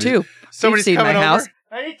 I am too. Somebody's seen coming my house. over.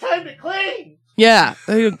 I need time to clean. Yeah,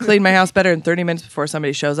 I can clean my house better in 30 minutes before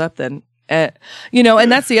somebody shows up. Then, and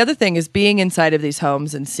that's the other thing is being inside of these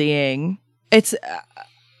homes and seeing. It's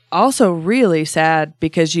also really sad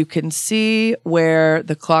because you can see where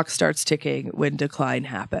the clock starts ticking when decline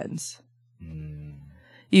happens.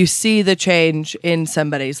 You see the change in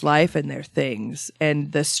somebody's life and their things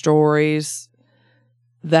and the stories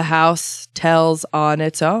the house tells on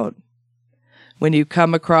its own. When you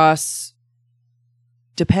come across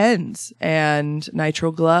Depends and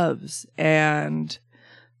nitrile gloves and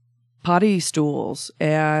potty stools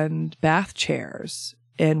and bath chairs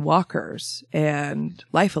and walkers and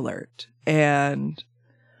Life Alert, and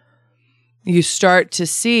you start to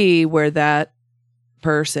see where that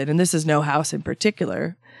person, and this is no house in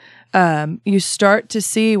particular, you start to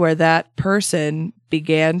see where that person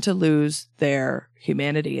began to lose their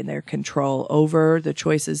humanity and their control over the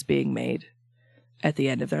choices being made at the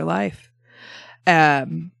end of their life.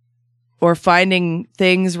 Or finding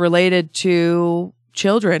things related to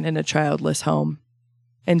children in a childless home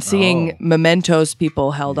and seeing mementos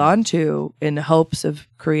people held on to in hopes of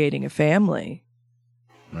creating a family.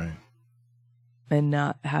 Right. And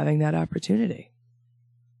not having that opportunity.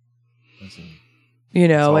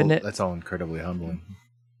 That's all incredibly humbling.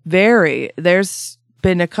 Very. There's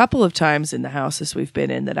been a couple of times in the houses we've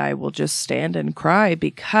been in that I will just stand and cry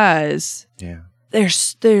because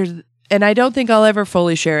there's and I don't think I'll ever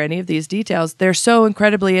fully share any of these details. They're so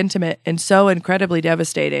incredibly intimate and so incredibly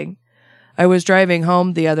devastating. I was driving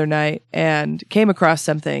home the other night and came across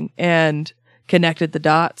something and connected the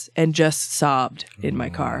dots and just sobbed in my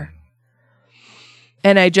car.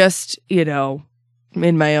 And I just, in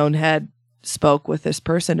my own head, spoke with this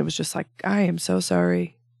person. It was just like, I am so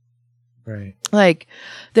sorry. Right. Like,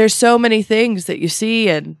 there's so many things that you see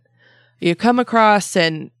and you come across,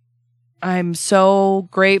 and I'm so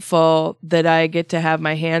grateful that I get to have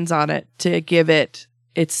my hands on it to give it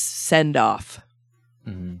its send off,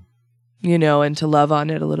 and to love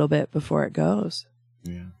on it a little bit before it goes.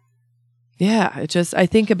 Yeah. Yeah. I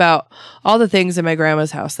think about all the things in my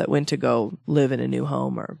grandma's house that went to go live in a new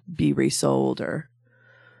home or be resold, or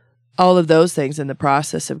all of those things in the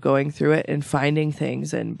process of going through it and finding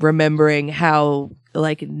things and remembering how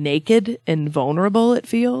like naked and vulnerable it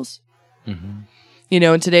feels.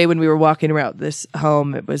 And today when we were walking around this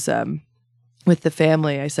home, it was with the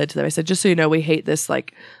family, I said to them, just so you know, we hate this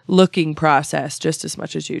like looking process just as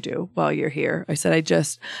much as you do while you're here. I said,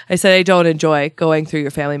 I don't enjoy going through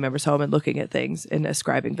your family member's home and looking at things and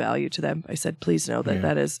ascribing value to them. I said, please know that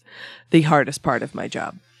that is the hardest part of my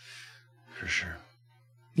job. For sure.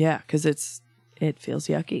 Yeah, because it feels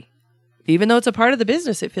yucky. Even though it's a part of the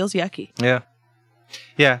business, it feels yucky. Yeah.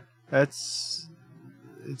 Yeah. It's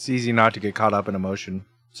easy not to get caught up in emotion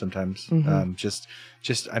sometimes. Just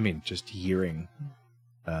hearing.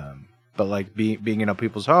 But like being in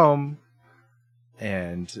people's home,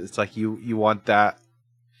 and it's like you want that.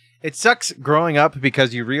 It sucks growing up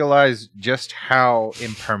because you realize just how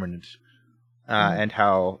impermanent and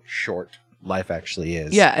how short life actually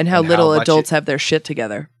is. Yeah, and how little adults have their shit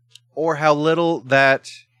together. Or how little that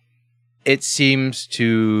it seems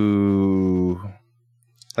to,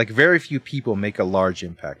 like, very few people make a large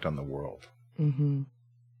impact on the world.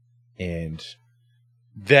 And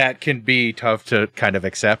that can be tough to kind of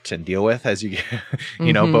accept and deal with as you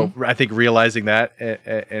but I think realizing that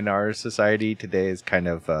in our society today is kind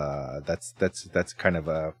of that's kind of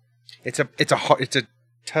a it's a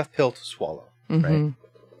tough pill to swallow, right?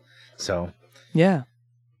 So yeah,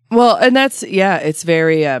 well, and that's it's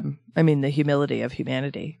very the humility of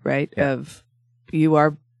humanity, right? Of you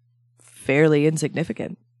are fairly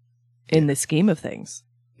insignificant in the scheme of things.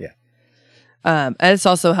 And it's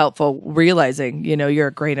also helpful realizing, you're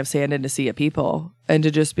a grain of sand in a sea of people, and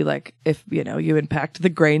to just be like, if, you impact the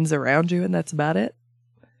grains around you and that's about it.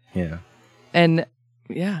 Yeah. And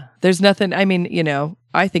yeah, there's nothing, I mean, you know,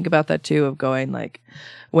 I think about that too, of going like,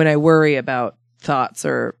 when I worry about thoughts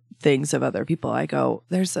or things of other people, I go,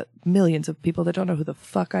 there's millions of people that don't know who the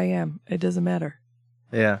fuck I am. It doesn't matter.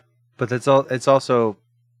 Yeah. But it's also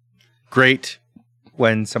great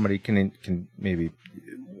when somebody can maybe,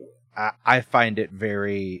 I find it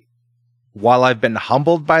very, while I've been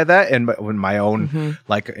humbled by that and when my own,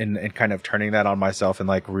 like, and kind of turning that on myself and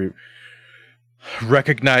like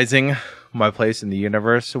recognizing my place in the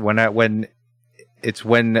universe, when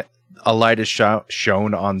a light is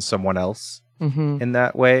shown on someone else in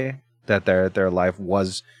that way, that their life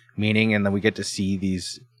was meaning, and then we get to see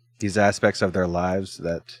these aspects of their lives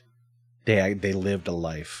that they lived a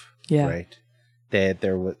life, right?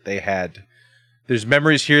 They had. There's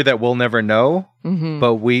memories here that we'll never know,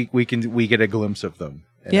 but we get a glimpse of them,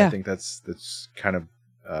 and I think that's kind of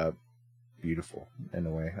beautiful in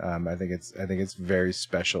a way. I think it's very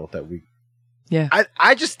special that we. Yeah,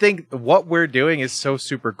 I just think what we're doing is so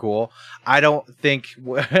super cool. I don't think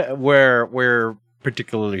we're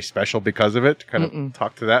particularly special because of it. To kind of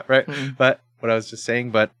talk to that, right? But what I was just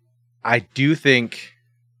saying, but I do think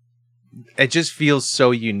it just feels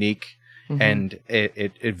so unique and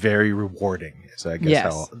it very rewarding. So I guess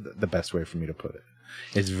how the best way for me to put it.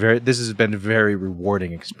 This has been a very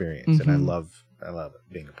rewarding experience, and I love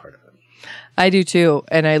being a part of it. I do too.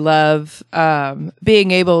 And I love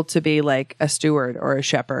being able to be like a steward or a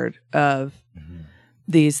shepherd of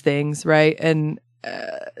these things, right? And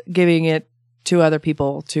giving it to other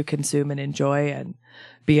people to consume and enjoy and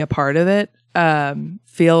be a part of it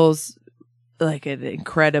feels like an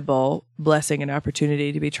incredible blessing and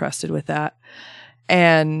opportunity to be trusted with that.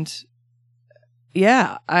 And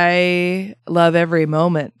yeah, I love every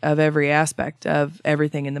moment of every aspect of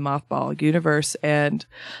everything in the Mothball universe. And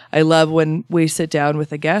I love when we sit down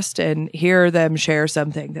with a guest and hear them share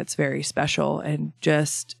something that's very special. And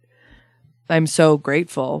just, I'm so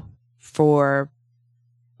grateful for,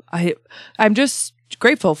 I'm just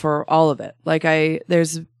grateful for all of it. Like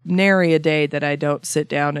there's nary a day that I don't sit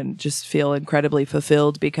down and just feel incredibly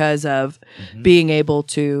fulfilled because of being able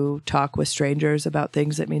to talk with strangers about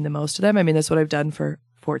things that mean the most to them. I mean, that's what I've done for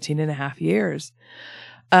 14 and a half years.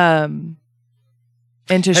 And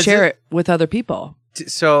to share it with other people.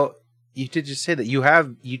 So you did just say that you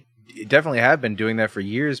definitely have been doing that for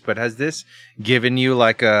years, but has this given you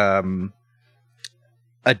like a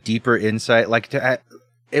deeper insight? Like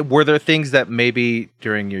were there things that maybe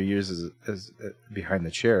during your years as behind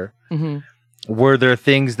the chair, were there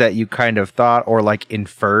things that you kind of thought or like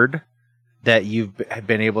inferred that you've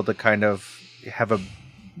been able to kind of have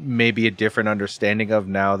maybe a different understanding of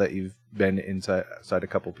now that you've been inside a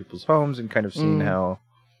couple people's homes and kind of seen how,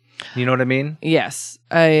 you know what I mean? Yes.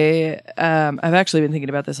 I've actually been thinking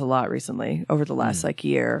about this a lot recently over the last like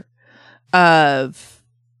year I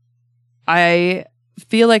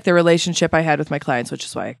feel like the relationship I had with my clients, which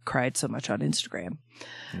is why I cried so much on Instagram,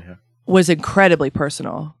 was incredibly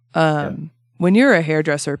personal. When you're a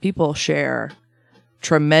hairdresser, people share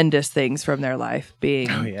tremendous things from their life,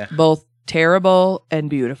 being both terrible and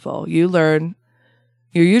beautiful. You're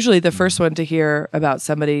usually the first one to hear about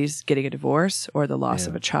somebody's getting a divorce or the loss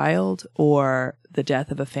of a child or the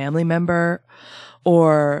death of a family member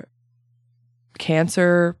or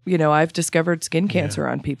cancer. You know, I've discovered skin cancer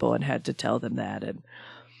on people and had to tell them that. And,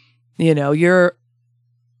 you know,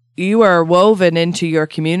 you are woven into your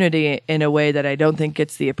community in a way that I don't think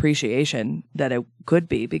gets the appreciation that it could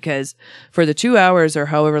be, because for the 2 hours or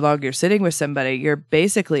however long you're sitting with somebody, you're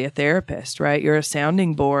basically a therapist, right? You're a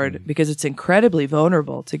sounding board because it's incredibly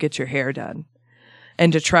vulnerable to get your hair done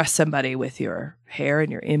and to trust somebody with your hair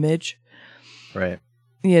and your image. Right.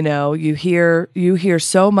 You know, you hear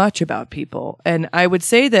so much about people. And I would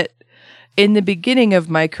say that in the beginning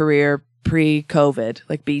of my career, pre-COVID,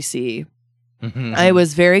 like BC, I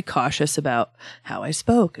was very cautious about how I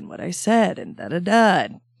spoke and what I said and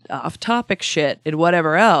and off-topic shit and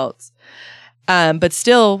whatever else. But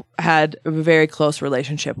still had a very close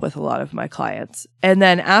relationship with a lot of my clients. And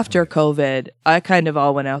then after COVID, I kind of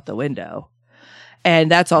all went out the window.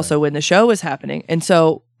 And that's also when the show was happening. And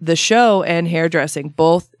so the show and hairdressing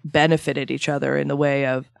both benefited each other in the way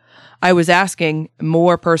of I was asking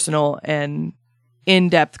more personal and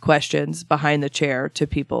in-depth questions behind the chair to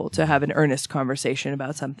people to have an earnest conversation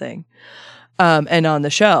about something. And on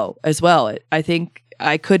the show as well. I think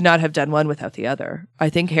I could not have done one without the other. I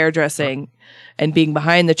think hairdressing and being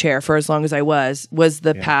behind the chair for as long as I was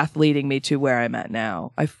the path leading me to where I'm at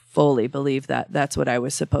now. I fully believe that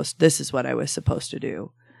this is what I was supposed to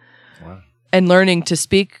do. Wow. And learning to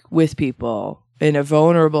speak with people in a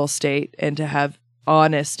vulnerable state and to have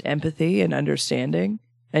honest empathy and understanding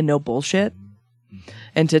and no bullshit.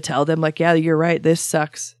 and to tell them like, yeah, you're right. This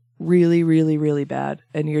sucks really, really, really bad.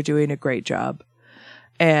 And you're doing a great job.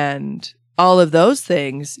 And all of those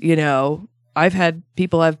things, you know, I've had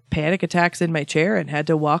people have panic attacks in my chair and had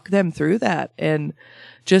to walk them through that and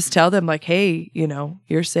just tell them like, hey, you know,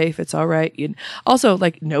 you're safe. It's all right. Also,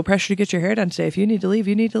 like, no pressure to get your hair done today. If you need to leave,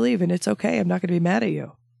 you need to leave. And it's okay. I'm not going to be mad at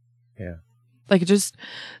you. Yeah. Like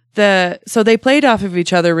so they played off of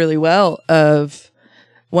each other really well of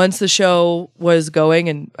once the show was going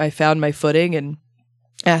and I found my footing and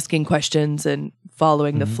asking questions and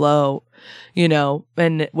following the flow, you know,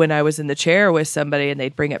 and when I was in the chair with somebody and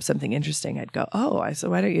they'd bring up something interesting, I'd go, oh, I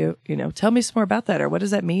said, why don't you, you know, tell me some more about that? Or what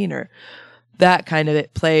does that mean? Or that kind of,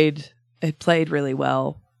 it played really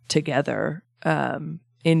well together,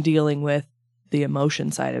 in dealing with the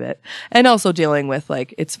emotion side of it. And also dealing with,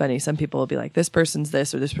 like, it's funny. Some people will be like, this person's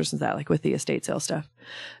this or this person's that, like with the estate sale stuff.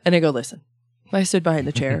 And I go, listen, I stood behind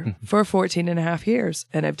the chair for 14 and a half years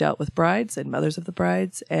and I've dealt with brides and mothers of the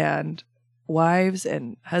brides and wives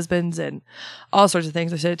and husbands and all sorts of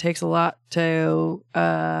things. I said, it takes a lot to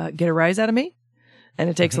get a rise out of me and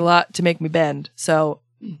it takes a lot to make me bend. So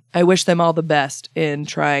I wish them all the best in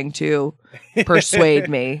trying to persuade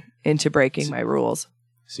me into breaking my rules.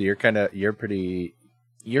 So you're kind of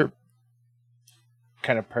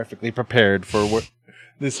perfectly prepared for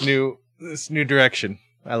this new direction.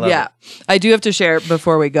 I love it. Yeah. I do have to share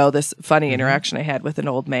before we go this funny interaction I had with an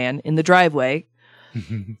old man in the driveway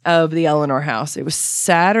of the Eleanor house. It was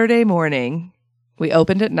Saturday morning. We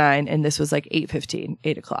opened at 9 and this was like 8:15,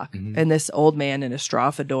 8 o'clock. And this old man in a straw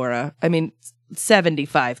fedora, I mean,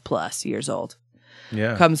 75 plus years old,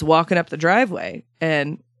 comes walking up the driveway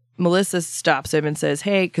and Melissa stops him and says,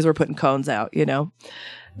 hey, because we're putting cones out, you know,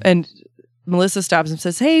 and Melissa stops him and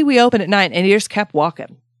says, hey, we open at 9. And he just kept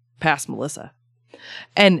walking past Melissa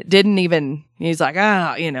and didn't even, he's like,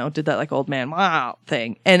 you know, did that like old man, wow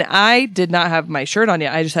thing. And I did not have my shirt on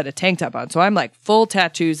yet. I just had a tank top on. So I'm like full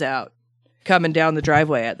tattoos out coming down the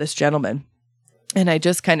driveway at this gentleman. And I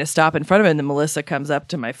just kind of stop in front of him. And then Melissa comes up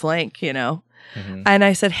to my flank, you know, and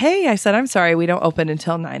I said, hey, I'm sorry, we don't open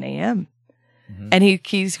until 9 a.m. And he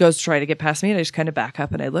goes to try to get past me and I just kind of back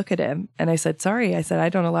up and I look at him and I said, sorry. I said, I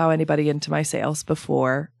don't allow anybody into my sales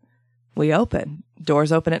before we open.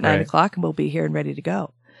 Doors open at 9 o'clock and we'll be here and ready to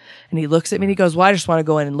go. And he looks at me and he goes, well, I just want to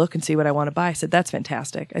go in and look and see what I want to buy. I said, that's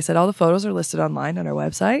fantastic. I said, all the photos are listed online on our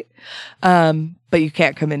website. But you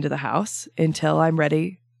can't come into the house until I'm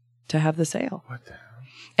ready to have the sale. What the hell?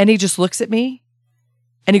 And he just looks at me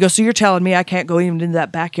and he goes, so you're telling me I can't go even into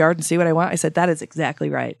that backyard and see what I want? I said, that is exactly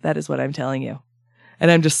right. That is what I'm telling you.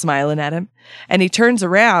 And I'm just smiling at him. And he turns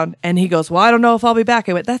around and he goes, well, I don't know if I'll be back.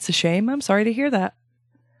 I went, that's a shame. I'm sorry to hear that.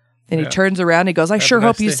 And he turns around and he goes, I sure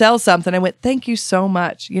hope you sell something. I went, thank you so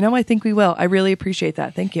much. You know, I think we will. I really appreciate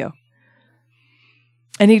that. Thank you.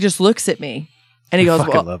 And he just looks at me and he goes,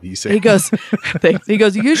 well, love you, Sam. he goes, thanks. He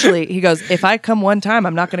goes, usually, if I come one time,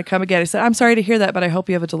 I'm not going to come again. I said, I'm sorry to hear that, but I hope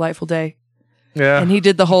you have a delightful day. Yeah. And he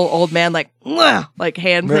did the whole old man, like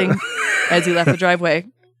hand thing as he left the driveway.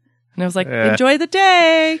 And I was like, enjoy the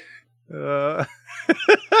day.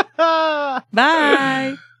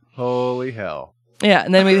 Bye. Holy hell. Yeah.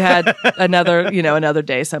 And then we had another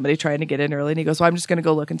day, somebody trying to get in early. And he goes, well, I'm just going to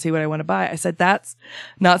go look and see what I want to buy. I said, that's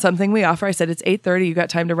not something we offer. I said, it's 8:30. You got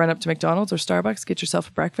time to run up to McDonald's or Starbucks, get yourself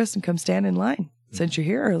a breakfast and come stand in line. Since you're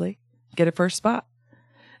here early, get a first spot.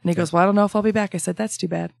 And he goes, well, I don't know if I'll be back. I said, that's too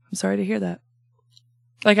bad. I'm sorry to hear that.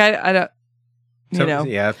 Like, I don't, you know.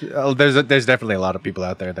 Yeah. There's definitely a lot of people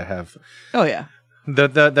out there that have. Oh, yeah.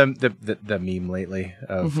 The meme lately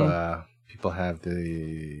of people have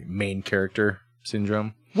the main character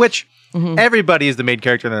syndrome, which everybody is the main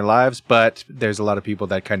character in their lives, but there's a lot of people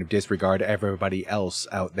that kind of disregard everybody else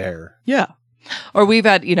out there. Yeah. Or we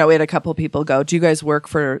had a couple of people go, do you guys work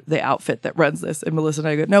for the outfit that runs this? And Melissa and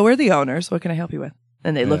I go, no, we're the owners. What can I help you with?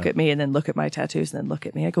 And they look at me and then look at my tattoos and then look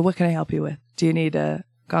at me. I go, what can I help you with? Do you need a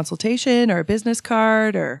consultation or a business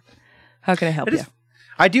card or how can I help you?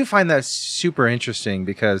 I do find that super interesting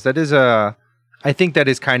because that is I think that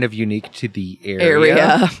is kind of unique to the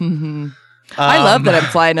area. I love that I'm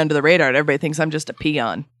flying under the radar and everybody thinks I'm just a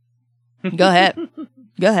peon. Go ahead.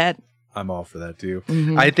 Go ahead. I'm all for that too.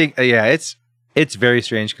 I think, it's very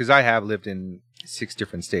strange because I have lived in 6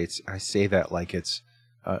 different states. I say that like it's,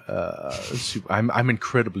 I'm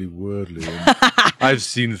incredibly worldly. And I've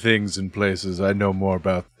seen things in places. I know more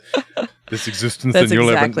about this existence than you'll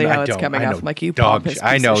ever. That's exactly how it's coming off. Like you pompous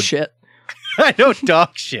piece of shit. I know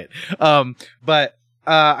dog shit. But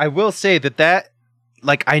I will say that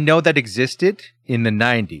like I know that existed in the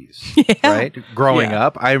 90s, right? Growing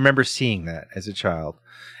up, I remember seeing that as a child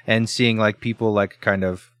and seeing like people like kind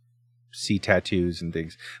of see tattoos and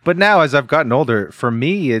things. But now, as I've gotten older, for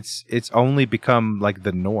me, it's only become like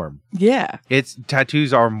the norm. Yeah.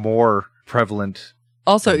 Tattoos are more prevalent.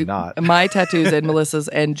 Also, not. my tattoos and Melissa's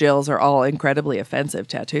and Jill's are all incredibly offensive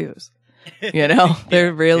tattoos. You know,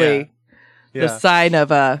 they're really the sign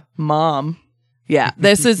of a mom. Yeah.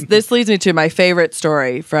 This leads me to my favorite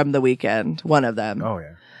story from the weekend. One of them. Oh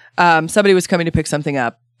yeah. Somebody was coming to pick something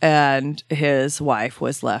up, and his wife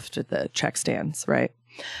was left at the check stands. Right.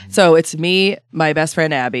 So it's me, my best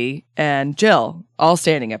friend Abby, and Jill all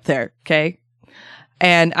standing up there. Okay.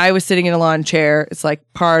 And I was sitting in a lawn chair. It's like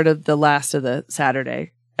part of the last of the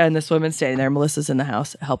Saturday. And this woman's standing there. Melissa's in the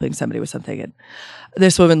house helping somebody with something. And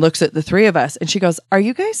this woman looks at the three of us and she goes, "Are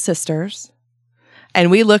you guys sisters?" And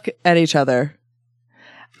we look at each other.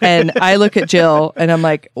 And I look at Jill and I'm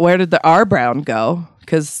like, "Where did the R Brown go?"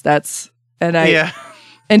 Because that's, and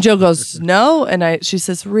and Jill goes, "No." And she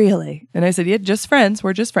says, "Really?" And I said, "Yeah, just friends.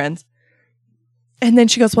 We're just friends." And then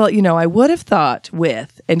she goes, "Well, you know, I would have thought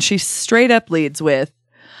with," and she straight up leads with,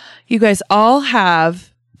 "You guys all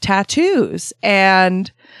have tattoos."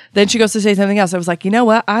 And then she goes to say something else. I was like, you know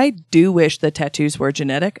what? I do wish that tattoos were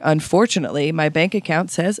genetic. Unfortunately, my bank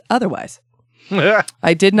account says otherwise.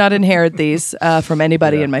 I did not inherit these from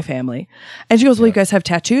anybody in my family. And she goes, "Well, you guys have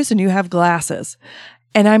tattoos and you have glasses."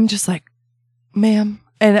 And I'm just like, "Ma'am."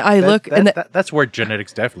 And that's where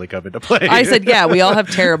genetics definitely come into play. I said, "Yeah, we all have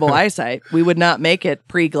terrible eyesight. We would not make it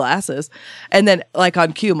pre-glasses." And then, like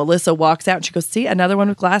on cue, Melissa walks out and she goes, "See, another one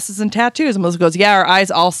with glasses and tattoos." And Melissa goes, "Yeah, our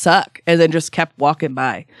eyes all suck." And then just kept walking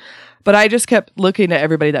by. But I just kept looking at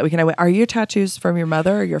everybody that weekend. I went, "Are your tattoos from your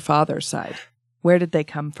mother or your father's side? Where did they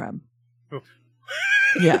come from?"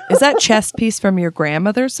 Yeah. Is that chest piece from your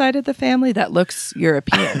grandmother's side of the family? That looks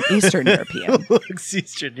European, Eastern European. Looks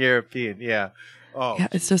Eastern European, yeah. Oh. Yeah,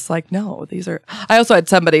 it's just like, no, these are... I also had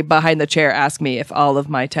somebody behind the chair ask me if all of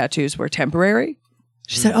my tattoos were temporary.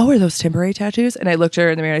 She said, "Oh, are those temporary tattoos?" And I looked at her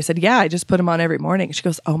in the mirror and I said, "Yeah, I just put them on every morning." She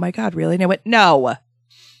goes, "Oh my God, really?" And I went, No,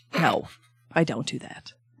 I don't do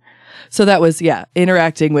that. So that was,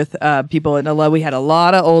 interacting with people. And we had a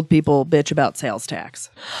lot of old people bitch about sales tax.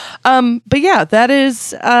 But yeah, that is...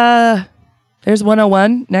 there's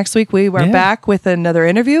 101. Next week, we were back with another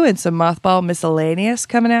interview and some Mothball miscellaneous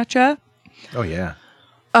coming at you. Oh, yeah.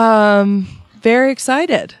 Very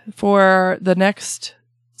excited for the next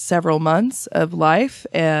several months of life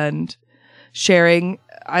and sharing.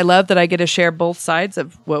 I love that I get to share both sides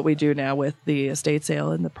of what we do now with the estate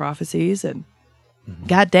sale and the prophecies. And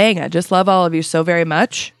God dang, I just love all of you so very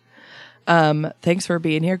much. Thanks for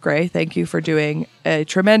being here, Grae. Thank you for doing a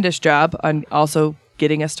tremendous job on also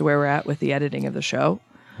getting us to where we're at with the editing of the show.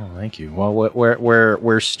 Oh, thank you. Well,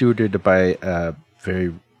 we're stewarded by a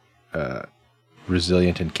very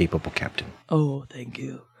resilient and capable captain. Oh, thank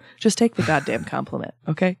you. Just take the goddamn compliment,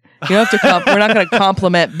 okay? You don't have to. We're not going to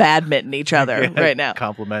compliment badminton each other right now.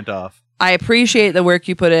 Compliment off. I appreciate the work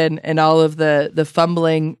you put in and all of the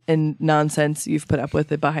fumbling and nonsense you've put up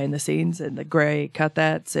with it behind the scenes and the Grae cut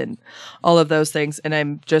that's and all of those things. And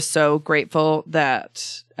I'm just so grateful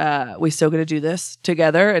that we still get to do this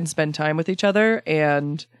together and spend time with each other.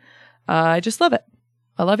 And I just love it.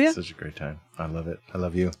 I love you. Such a great time. I love it. I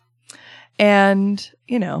love you. And,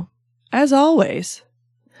 as always,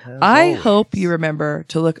 I hope you remember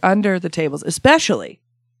to look under the tables, especially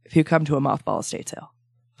if you come to a Mothball estate sale.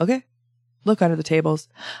 Okay? Look under the tables.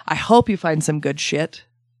 I hope you find some good shit.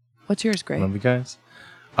 What's yours, Grae? Love you guys.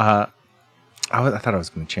 I thought I was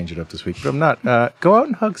going to change it up this week, but I'm not. Go out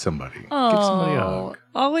and hug somebody. Oh, give somebody a hug.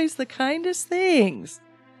 Always the kindest things.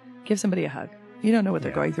 Give somebody a hug. You don't know what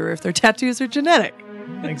they're going through if their tattoos are genetic.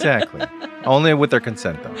 Exactly. Only with their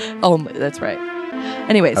consent, though. Only. That's right.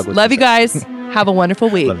 Anyways, love you guys. Have a wonderful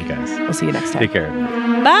week. Love you guys. We'll see you next time. Take care.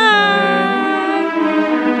 Bye.